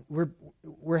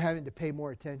we're having to pay more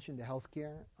attention to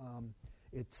healthcare.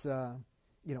 It's a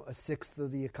sixth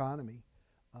of the economy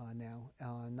now,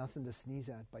 nothing to sneeze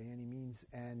at by any means,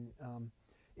 and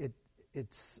I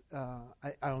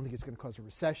don't think it's going to cause a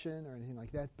recession or anything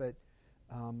like that, but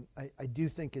I do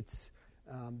think it's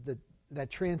that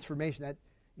transformation that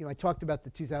I talked about the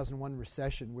 2001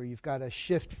 recession, where you've got a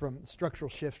structural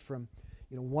shift from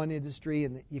one industry,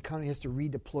 and the economy has to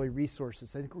redeploy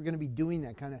resources. I think we're going to be doing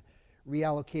that, kind of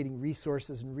reallocating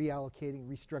resources and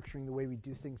restructuring the way we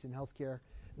do things in healthcare.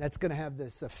 And that's going to have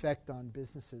this effect on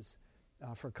businesses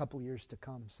for a couple of years to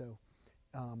come. So,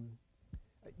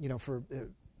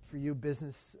 for you,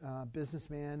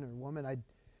 businessman or woman,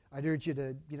 I'd urge you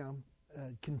to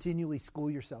continually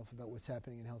school yourself about what's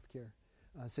happening in healthcare,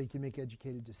 so you can make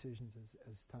educated decisions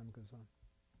as time goes on.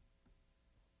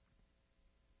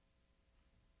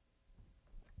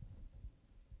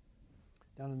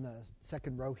 Down in the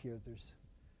second row here, there's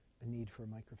a need for a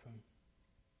microphone.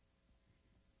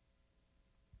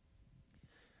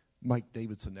 Mike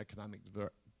Davidson, Economic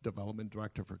Development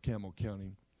Director for Campbell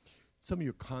County. Some of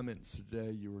your comments today,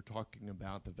 you were talking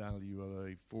about the value of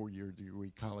a four-year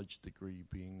degree, college degree,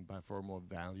 being by far more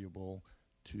valuable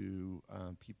to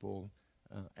people.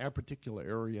 Our particular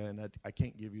area, and I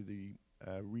can't give you the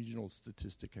regional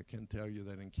statistic, I can tell you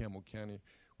that in Campbell County,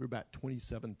 we're about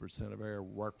 27% of our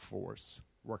workforce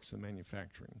works in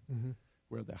manufacturing,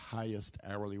 where the highest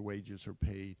hourly wages are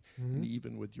paid. And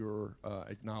even with your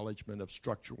acknowledgement of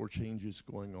structural changes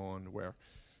going on, where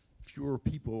fewer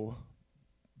people,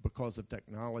 because of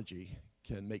technology,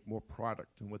 can make more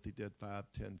product than what they did 5,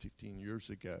 10, 15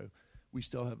 years ago, we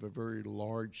still have a very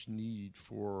large need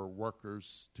for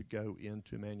workers to go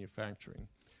into manufacturing.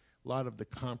 A lot of the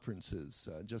conferences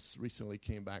just recently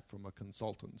came back from a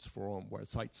consultants forum where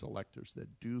site selectors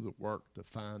that do the work to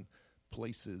find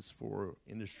places for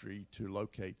industry to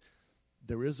locate.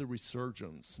 There is a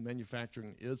resurgence.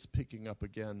 Manufacturing is picking up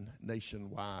again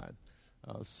nationwide.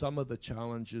 Some of the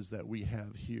challenges that we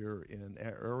have here in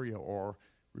our area are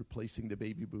replacing the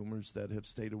baby boomers that have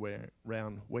stayed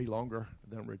around way longer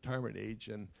than retirement age,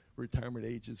 and retirement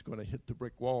age is going to hit the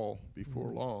brick wall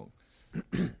before long.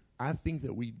 I think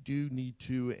that we do need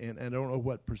to, and I don't know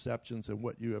what perceptions and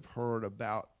what you have heard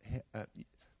about,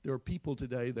 there are people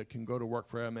today that can go to work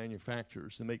for our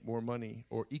manufacturers and make more money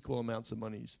or equal amounts of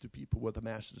money to people with a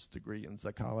master's degree in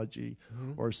psychology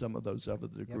or some of those other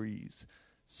degrees.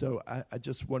 So I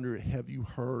just wonder, have you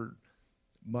heard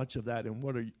much of that, and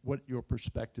what your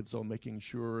perspectives on making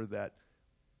sure that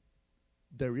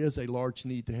there is a large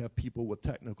need to have people with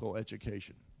technical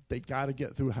education? They got to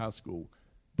get through high school,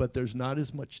 but there's not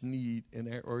as much need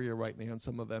in our area right now in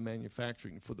some of our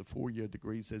manufacturing for the 4-year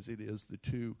degrees as it is the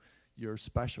 2-year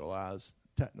specialized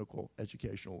technical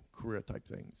educational career type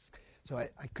things. So I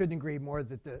couldn't agree more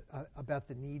that about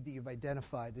the need that you've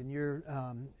identified. And your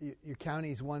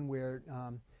county is one where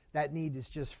that need is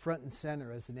just front and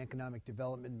center as an economic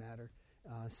development matter,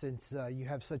 since you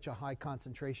have such a high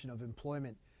concentration of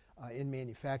employment in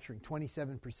manufacturing.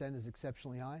 27% is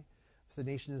exceptionally high. For the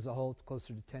nation as a whole, it's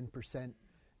closer to 10%.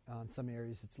 In some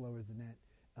areas, it's lower than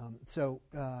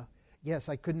that. Yes,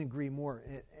 I couldn't agree more.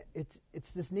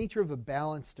 It's this nature of a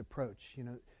balanced approach.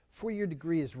 4-year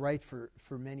degree is right for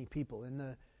many people, and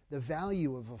the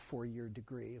value of a 4-year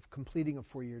degree, of completing a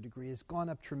 4-year degree, has gone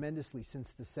up tremendously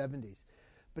since the 70s.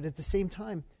 But at the same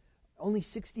time, only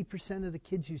 60% of the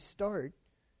kids who start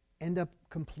end up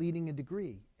completing a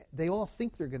degree. They all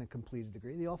think they're going to complete a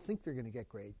degree. They all think they're going to get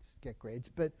grades,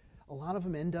 but a lot of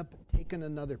them end up taking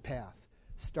another path,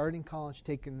 starting college,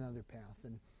 taking another path.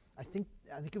 And I think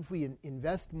if we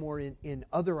invest more in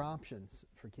other options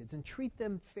for kids and treat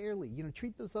them fairly,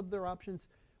 treat those other options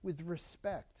with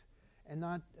respect,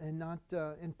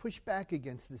 and push back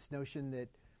against this notion that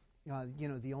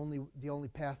the only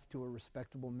path to a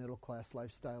respectable middle class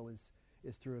lifestyle is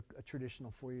through a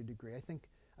traditional 4-year degree. I think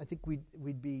it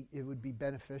would be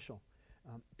beneficial.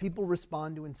 People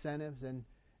respond to incentives, and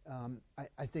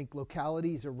I think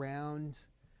localities around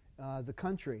the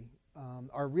country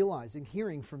are realizing,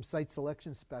 hearing from site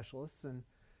selection specialists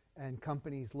and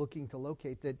companies looking to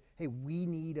locate that, hey, we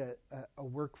need a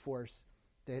workforce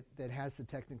that has the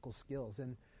technical skills.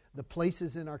 And the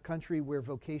places in our country where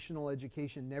vocational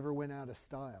education never went out of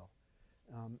style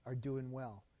are doing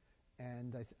well.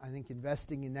 And I think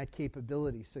investing in that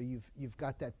capability, so you've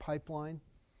got that pipeline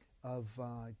of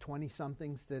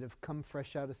 20-somethings that have come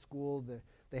fresh out of school.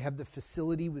 They have the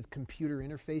facility with computer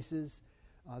interfaces.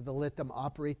 They'll let them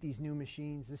operate these new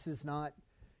machines. This is not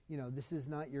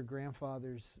your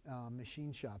grandfather's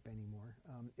machine shop anymore.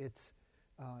 It's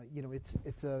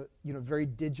a very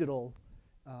digital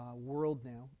world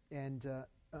now, and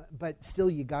but still,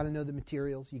 you got to know the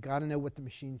materials. You got to know what the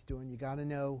machine's doing. You got to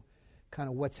know kind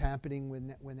of what's happening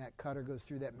when that cutter goes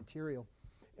through that material.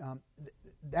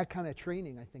 That kind of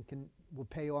training, I think, will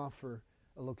pay off for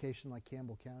a location like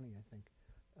Campbell County, I think.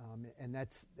 And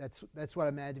that's what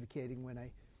I'm advocating when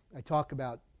I talk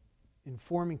about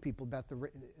informing people about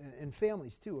and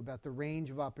families too, about the range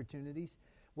of opportunities,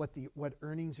 what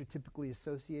earnings are typically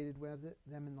associated with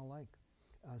them and the like.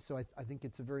 So I think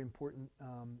it's a very important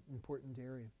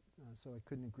area. So I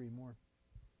couldn't agree more.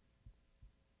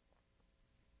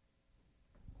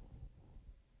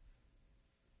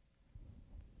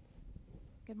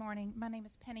 Good morning. My name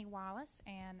is Penny Wallace,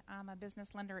 and I'm a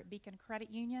business lender at Beacon Credit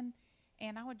Union.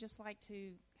 And I would just like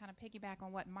to kind of piggyback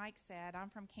on what Mike said. I'm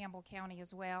from Campbell County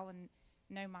as well and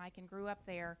know Mike and grew up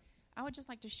there. I would just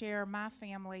like to share my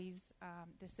family's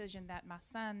decision that my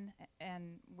son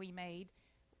and we made.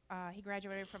 He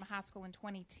graduated from high school in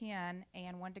 2010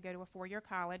 and wanted to go to a four-year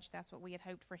college. That's what we had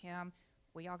hoped for him.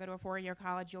 We all go to a four-year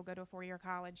college. You'll go to a four-year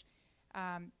college.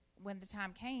 When the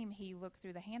time came, he looked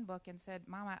through the handbook and said,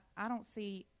 Mama, I don't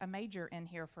see a major in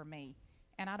here for me,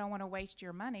 and I don't want to waste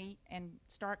your money and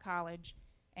start college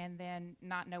and then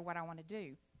not know what I want to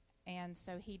do. And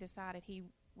so he decided he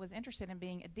was interested in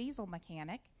being a diesel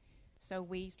mechanic, so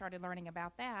we started learning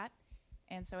about that.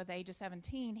 And so at the age of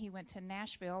 17, he went to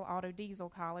Nashville Auto Diesel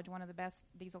College, one of the best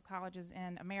diesel colleges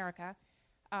in America,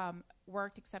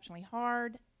 worked exceptionally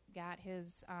hard, got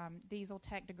his diesel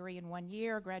tech degree in 1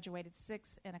 year, graduated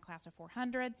 6th in a class of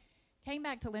 400, came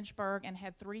back to Lynchburg and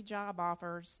had 3 job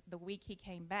offers the week he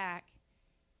came back.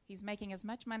 He's making as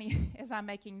much money as I'm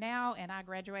making now, and I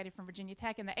graduated from Virginia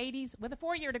Tech in the 80s with a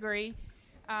 4-year degree.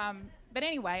 But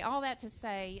anyway, all that to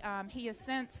say, he has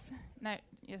since,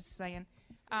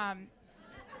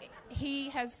 he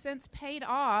has since paid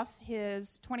off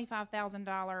his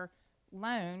 $25,000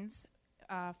 loans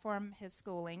from his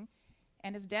schooling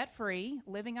and is debt-free,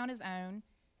 living on his own.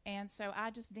 And so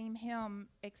I just deem him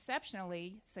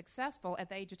exceptionally successful at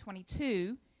the age of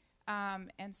 22.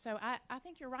 And so I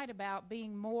think you're right about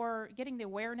getting the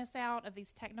awareness out of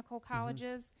these technical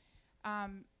colleges.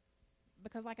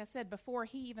 Because like I said, before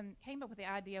he even came up with the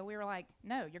idea, we were like,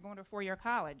 no, you're going to a 4-year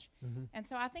college. And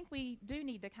so I think we do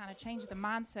need to kind of change the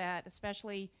mindset,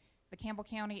 especially the Campbell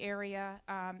County area,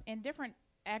 and different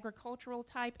agricultural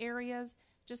type areas,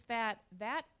 just that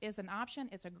is an option.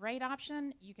 It's a great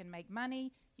option. You can make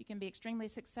money. You can be extremely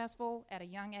successful at a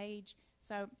young age.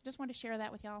 So just wanted to share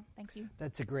that with y'all. Thank you.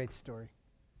 That's a great story.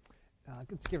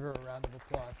 Let's give her a round of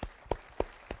applause.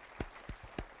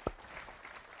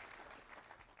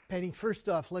 Penny, first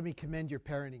off, let me commend your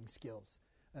parenting skills.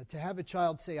 To have a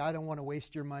child say, I don't want to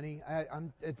waste your money,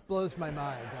 it blows my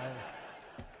mind.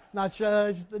 Not sure,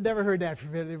 I've never heard that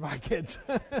from any of my kids.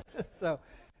 So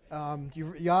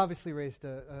you obviously raised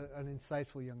an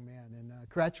insightful young man, and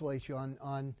congratulate you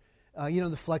on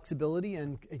the flexibility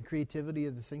and creativity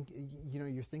of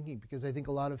your thinking, because I think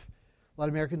a lot of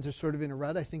Americans are sort of in a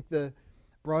rut. I think the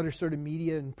broader sort of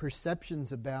media and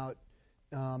perceptions about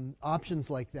options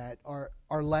like that are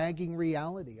lagging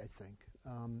reality, I think,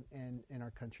 in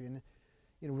our country. And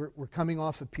we're coming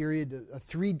off a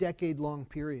 3-decade-long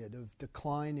period of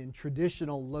decline in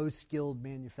traditional low-skilled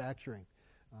manufacturing.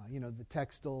 The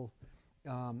textile,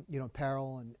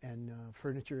 apparel and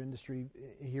furniture industry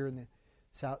here in the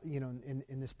South,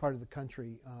 in this part of the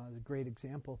country, is a great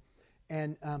example.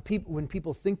 And when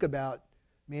people think about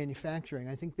manufacturing,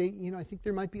 I think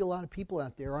there might be a lot of people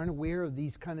out there aren't aware of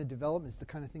these kind of developments, the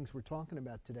kind of things we're talking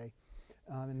about today,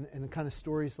 and the kind of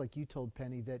stories like you told,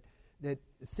 Penny, that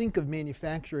think of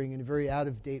manufacturing in a very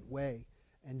out-of-date way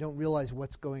and don't realize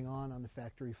what's going on the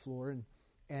factory floor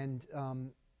and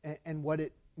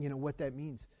what that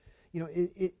means.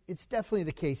 It's definitely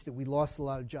the case that we lost a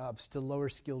lot of jobs to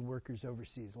lower-skilled workers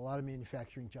overseas. A lot of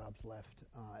manufacturing jobs left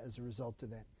as a result of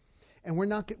that. And we're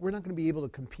not going to be able to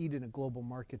compete in a global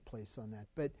marketplace on that.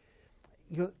 But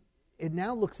it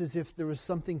now looks as if there was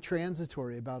something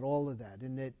transitory about all of that,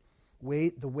 and that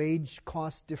the wage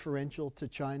cost differential to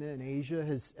China and Asia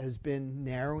has been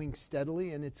narrowing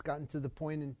steadily, and it's gotten to the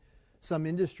point in some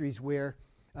industries where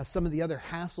some of the other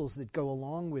hassles that go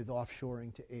along with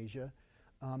offshoring to Asia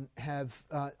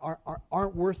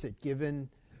aren't worth it, given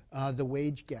the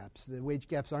wage gaps. The wage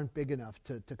gaps aren't big enough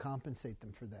to compensate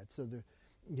them for that. So the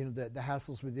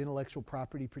hassles with intellectual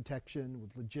property protection,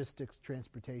 with logistics,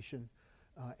 transportation,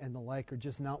 and the like are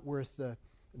just not worth the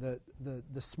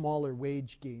smaller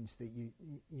wage gains that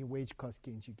wage cost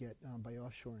gains you get by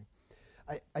offshoring.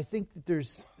 I think that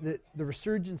there's the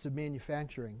resurgence of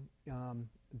manufacturing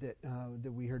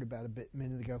that we heard about a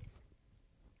minute ago.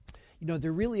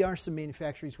 There really are some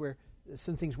manufacturers where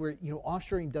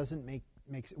offshoring doesn't make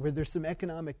where there's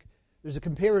a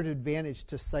comparative advantage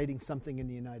to citing something in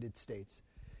the United States.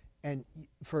 And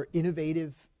for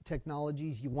innovative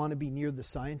technologies, you want to be near the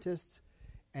scientists,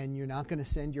 and you're not going to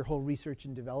send your whole research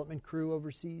and development crew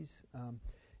overseas.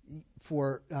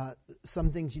 For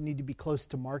some things, you need to be close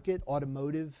to market.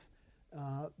 Automotive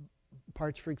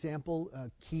parts, for example, a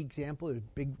key example,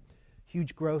 there's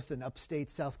huge growth in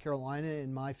upstate South Carolina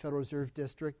in my Federal Reserve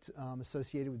District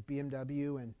associated with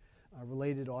BMW and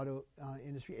related auto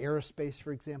industry, aerospace,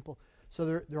 for example. So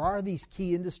there are these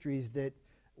key industries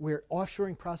where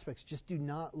offshoring prospects just do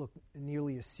not look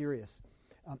nearly as serious.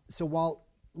 So while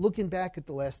looking back at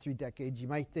the last 3 decades, you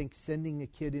might think sending a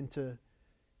kid into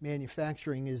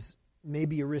manufacturing is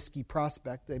maybe a risky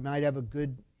prospect. They might have a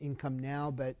good income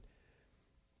now, but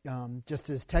just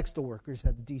as textile workers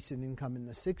had a decent income in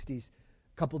the 60s,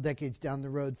 a couple decades down the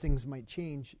road, things might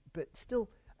change. But still,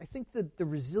 I think that the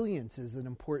resilience is an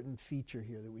important feature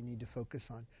here that we need to focus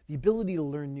on. The ability to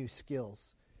learn new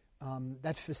skills.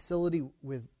 That facility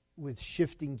with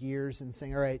shifting gears and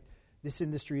saying, all right, this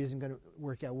industry isn't going to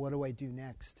work out. What do I do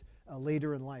next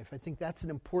later in life? I think that's an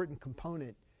important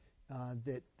component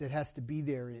that has to be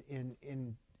there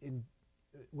in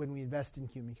when we invest in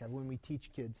human capital, when we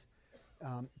teach kids.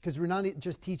 Because we're not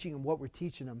just teaching them what we're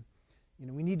teaching them.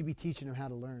 We need to be teaching them how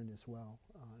to learn as well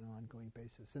on an ongoing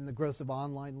basis. And the growth of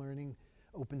online learning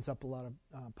opens up a lot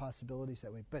of possibilities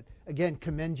that way. But again,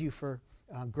 commend you for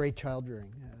great child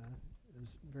rearing. It was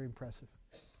very impressive.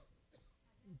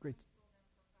 Great.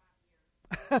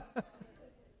 All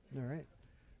right.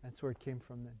 That's where it came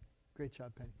from then. Great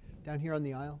job, Penny. Down here on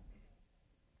the aisle.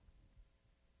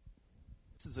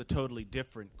 This is a totally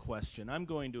different question. I'm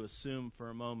going to assume for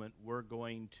a moment we're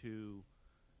going to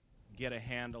get a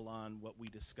handle on what we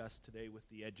discussed today with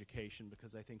the education,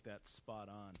 because I think that's spot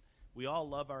on. We all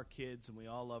love our kids and we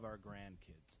all love our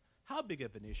grandkids. How big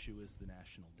of an issue is the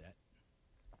national debt?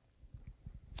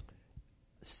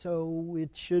 So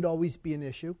it should always be an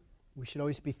issue. We should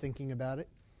always be thinking about it.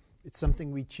 It's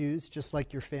something we choose, just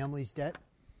like your family's debt.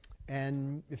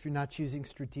 And if you're not choosing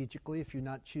strategically, if you're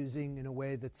not choosing in a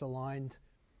way that's aligned,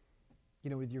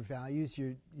 with your values,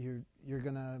 you're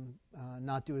going to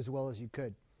not do as well as you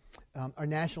could. Our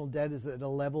national debt is at a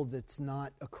level that's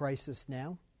not a crisis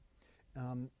now.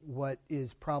 What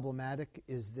is problematic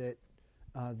is that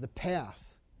the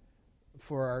path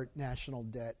for our national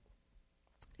debt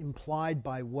implied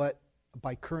by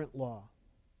current law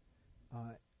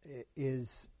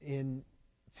is in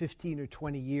 15 or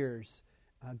 20 years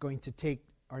going to take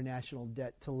our national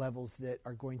debt to levels that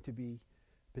are going to be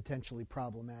potentially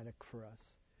problematic for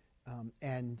us.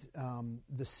 And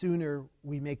the sooner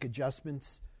we make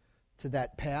adjustments to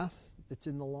that path that's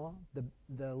in the law,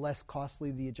 the less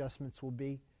costly the adjustments will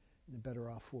be, and the better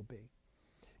off we'll be.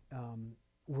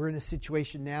 We're in a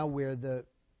situation now where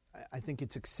I think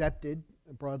it's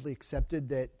broadly accepted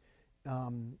that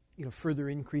further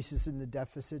increases in the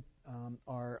deficit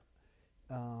are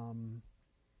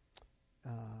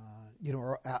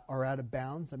out of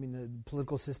bounds. I mean, the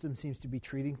political system seems to be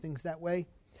treating things that way.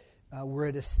 We're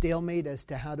at a stalemate as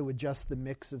to how to adjust the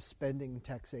mix of spending and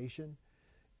taxation.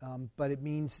 But it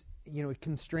means, it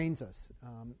constrains us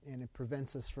and it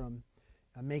prevents us from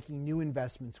making new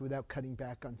investments without cutting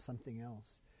back on something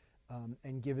else.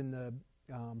 And given the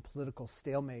political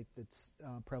stalemate that's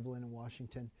prevalent in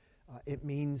Washington, it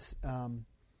means,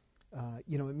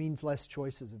 it means less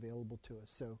choices available to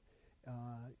us. So,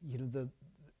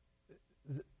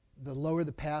 the lower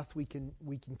the path we can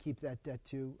keep that debt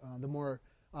to, the more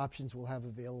options we'll have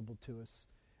available to us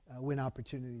when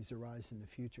opportunities arise in the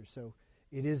future. So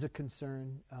it is a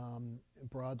concern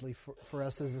broadly for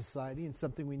us as a society and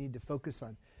something we need to focus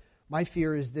on. My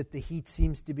fear is that the heat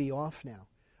seems to be off now.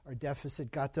 Our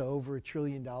deficit got to over $1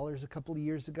 trillion a couple of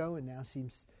years ago and now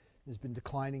has been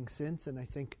declining since. And I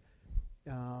think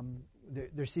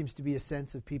there seems to be a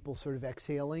sense of people sort of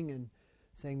exhaling and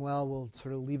saying, well, we'll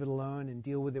sort of leave it alone and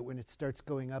deal with it when it starts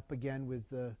going up again with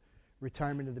the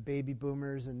retirement of the baby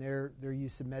boomers and their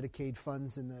use of Medicaid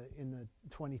funds in the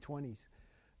 2020s.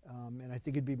 And I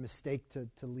think it'd be a mistake to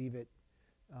leave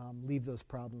those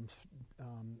problems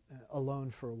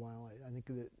alone for a while. I think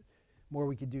the more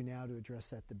we could do now to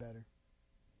address that, the better.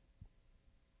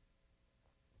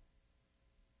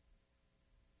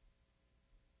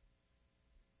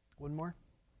 One more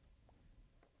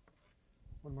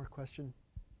question.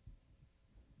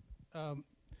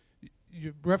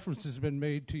 Your reference has been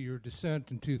made to your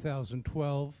dissent in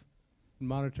 2012 in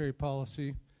monetary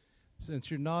policy. Since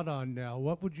you're not on now,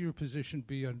 what would your position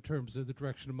be in terms of the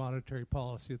direction of monetary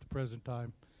policy at the present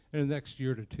time in the next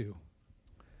year to two?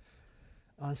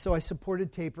 So I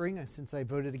supported tapering since I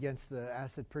voted against the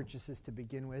asset purchases to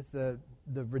begin with, the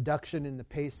reduction in the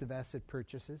pace of asset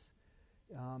purchases.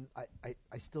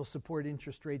 I still support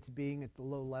interest rates being at the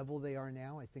low level they are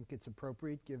now. I think it's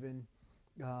appropriate given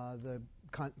the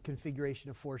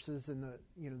configuration of forces and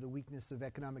the weakness of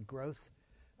economic growth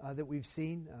that we've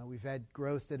seen. We've had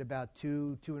growth at about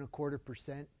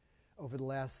 2.25% over the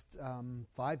last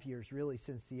 5 years, really,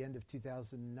 since the end of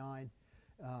 2009.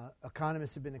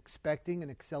 Economists have been expecting an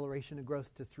acceleration of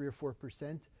growth to 3 or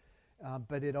 4%,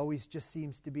 but it always just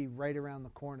seems to be right around the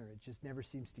corner. It just never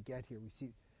seems to get here.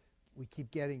 We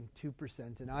keep getting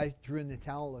 2%, and I threw in the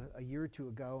towel a year or two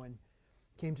ago, and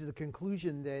came to the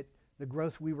conclusion that the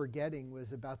growth we were getting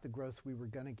was about the growth we were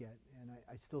going to get, and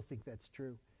I still think that's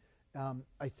true.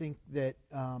 I think that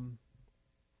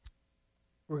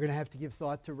we're going to have to give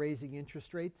thought to raising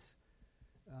interest rates.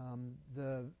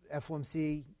 The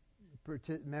FOMC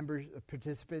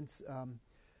participants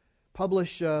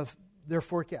publish their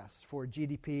forecasts for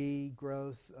GDP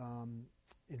growth,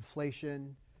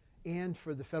 inflation, and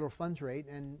for the federal funds rate.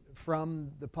 And from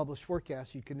the published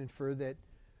forecast, you can infer that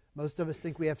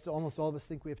almost all of us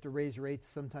think we have to raise rates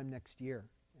sometime next year.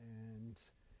 And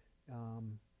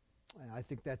I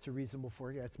think that's a reasonable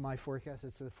forecast. That's my forecast.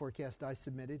 It's the forecast I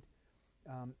submitted.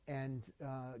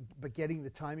 But getting the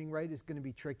timing right is going to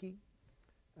be tricky.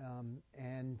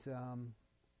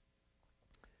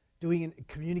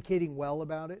 Communicating well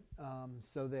about it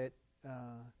so that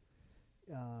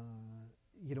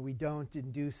we don't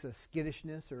induce a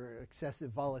skittishness or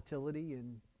excessive volatility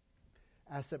in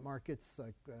asset markets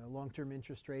like long-term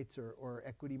interest rates or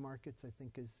equity markets, I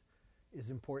think is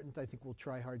important. I think we'll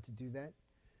try hard to do that.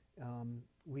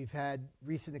 We've had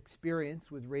recent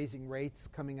experience with raising rates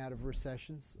coming out of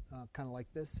recessions, kind of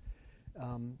like this.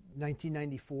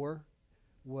 1994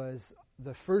 was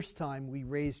the first time we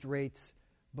raised rates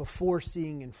before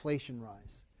seeing inflation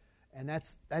rise, and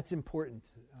that's important.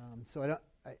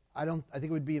 I think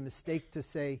it would be a mistake to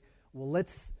say, well,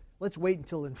 let's wait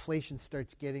until inflation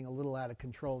starts getting a little out of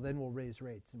control, then we'll raise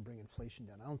rates and bring inflation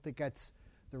down. I don't think that's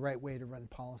the right way to run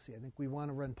policy. I think we want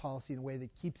to run policy in a way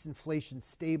that keeps inflation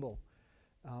stable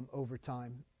over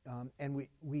time. And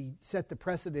we set the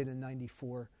precedent in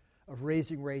 94 of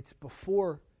raising rates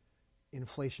before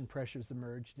inflation pressures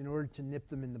emerged in order to nip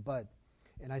them in the bud.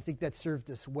 And I think that served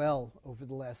us well over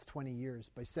the last 20 years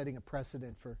by setting a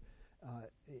precedent for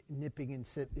nipping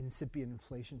incipient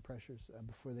inflation pressures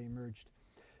before they emerged.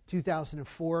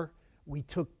 2004, we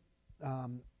took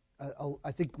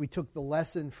I think we took the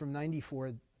lesson from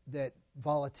 94 that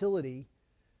volatility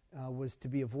was to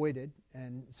be avoided.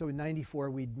 And so in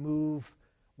 94, we'd move,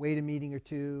 wait a meeting or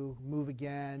two, move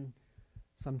again,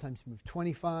 sometimes move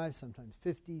 25, sometimes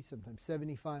 50, sometimes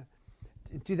 75.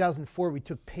 In 2004, we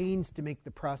took pains to make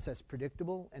the process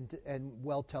predictable and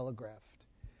well telegraphed.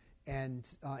 And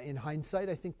in hindsight,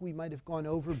 I think we might have gone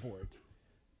overboard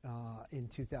in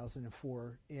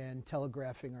 2004 in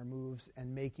telegraphing our moves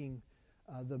and making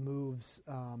the moves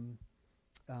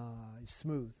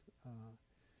smooth.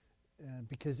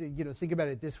 Because, think about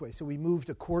it this way. So we moved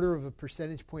 0.25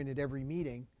 percentage point at every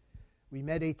meeting. We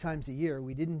met 8 times a year.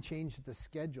 We didn't change the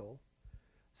schedule.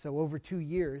 So over 2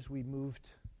 years, we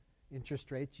moved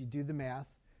interest rates. You do the math.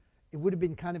 It would have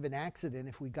been kind of an accident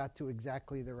if we got to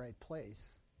exactly the right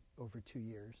place over 2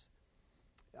 years.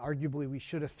 Arguably, we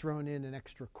should have thrown in an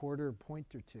extra quarter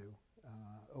point or two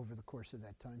over the course of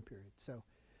that time period. So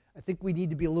I think we need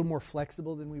to be a little more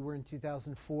flexible than we were in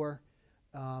 2004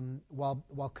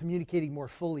 while communicating more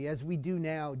fully. As we do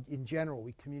now, in general,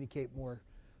 we communicate more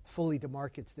fully to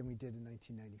markets than we did in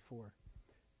 1994.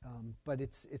 But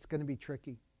it's going to be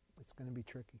tricky. It's going to be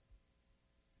tricky.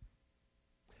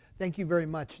 Thank you very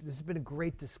much. This has been a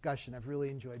great discussion. I've really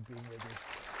enjoyed being with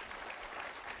you.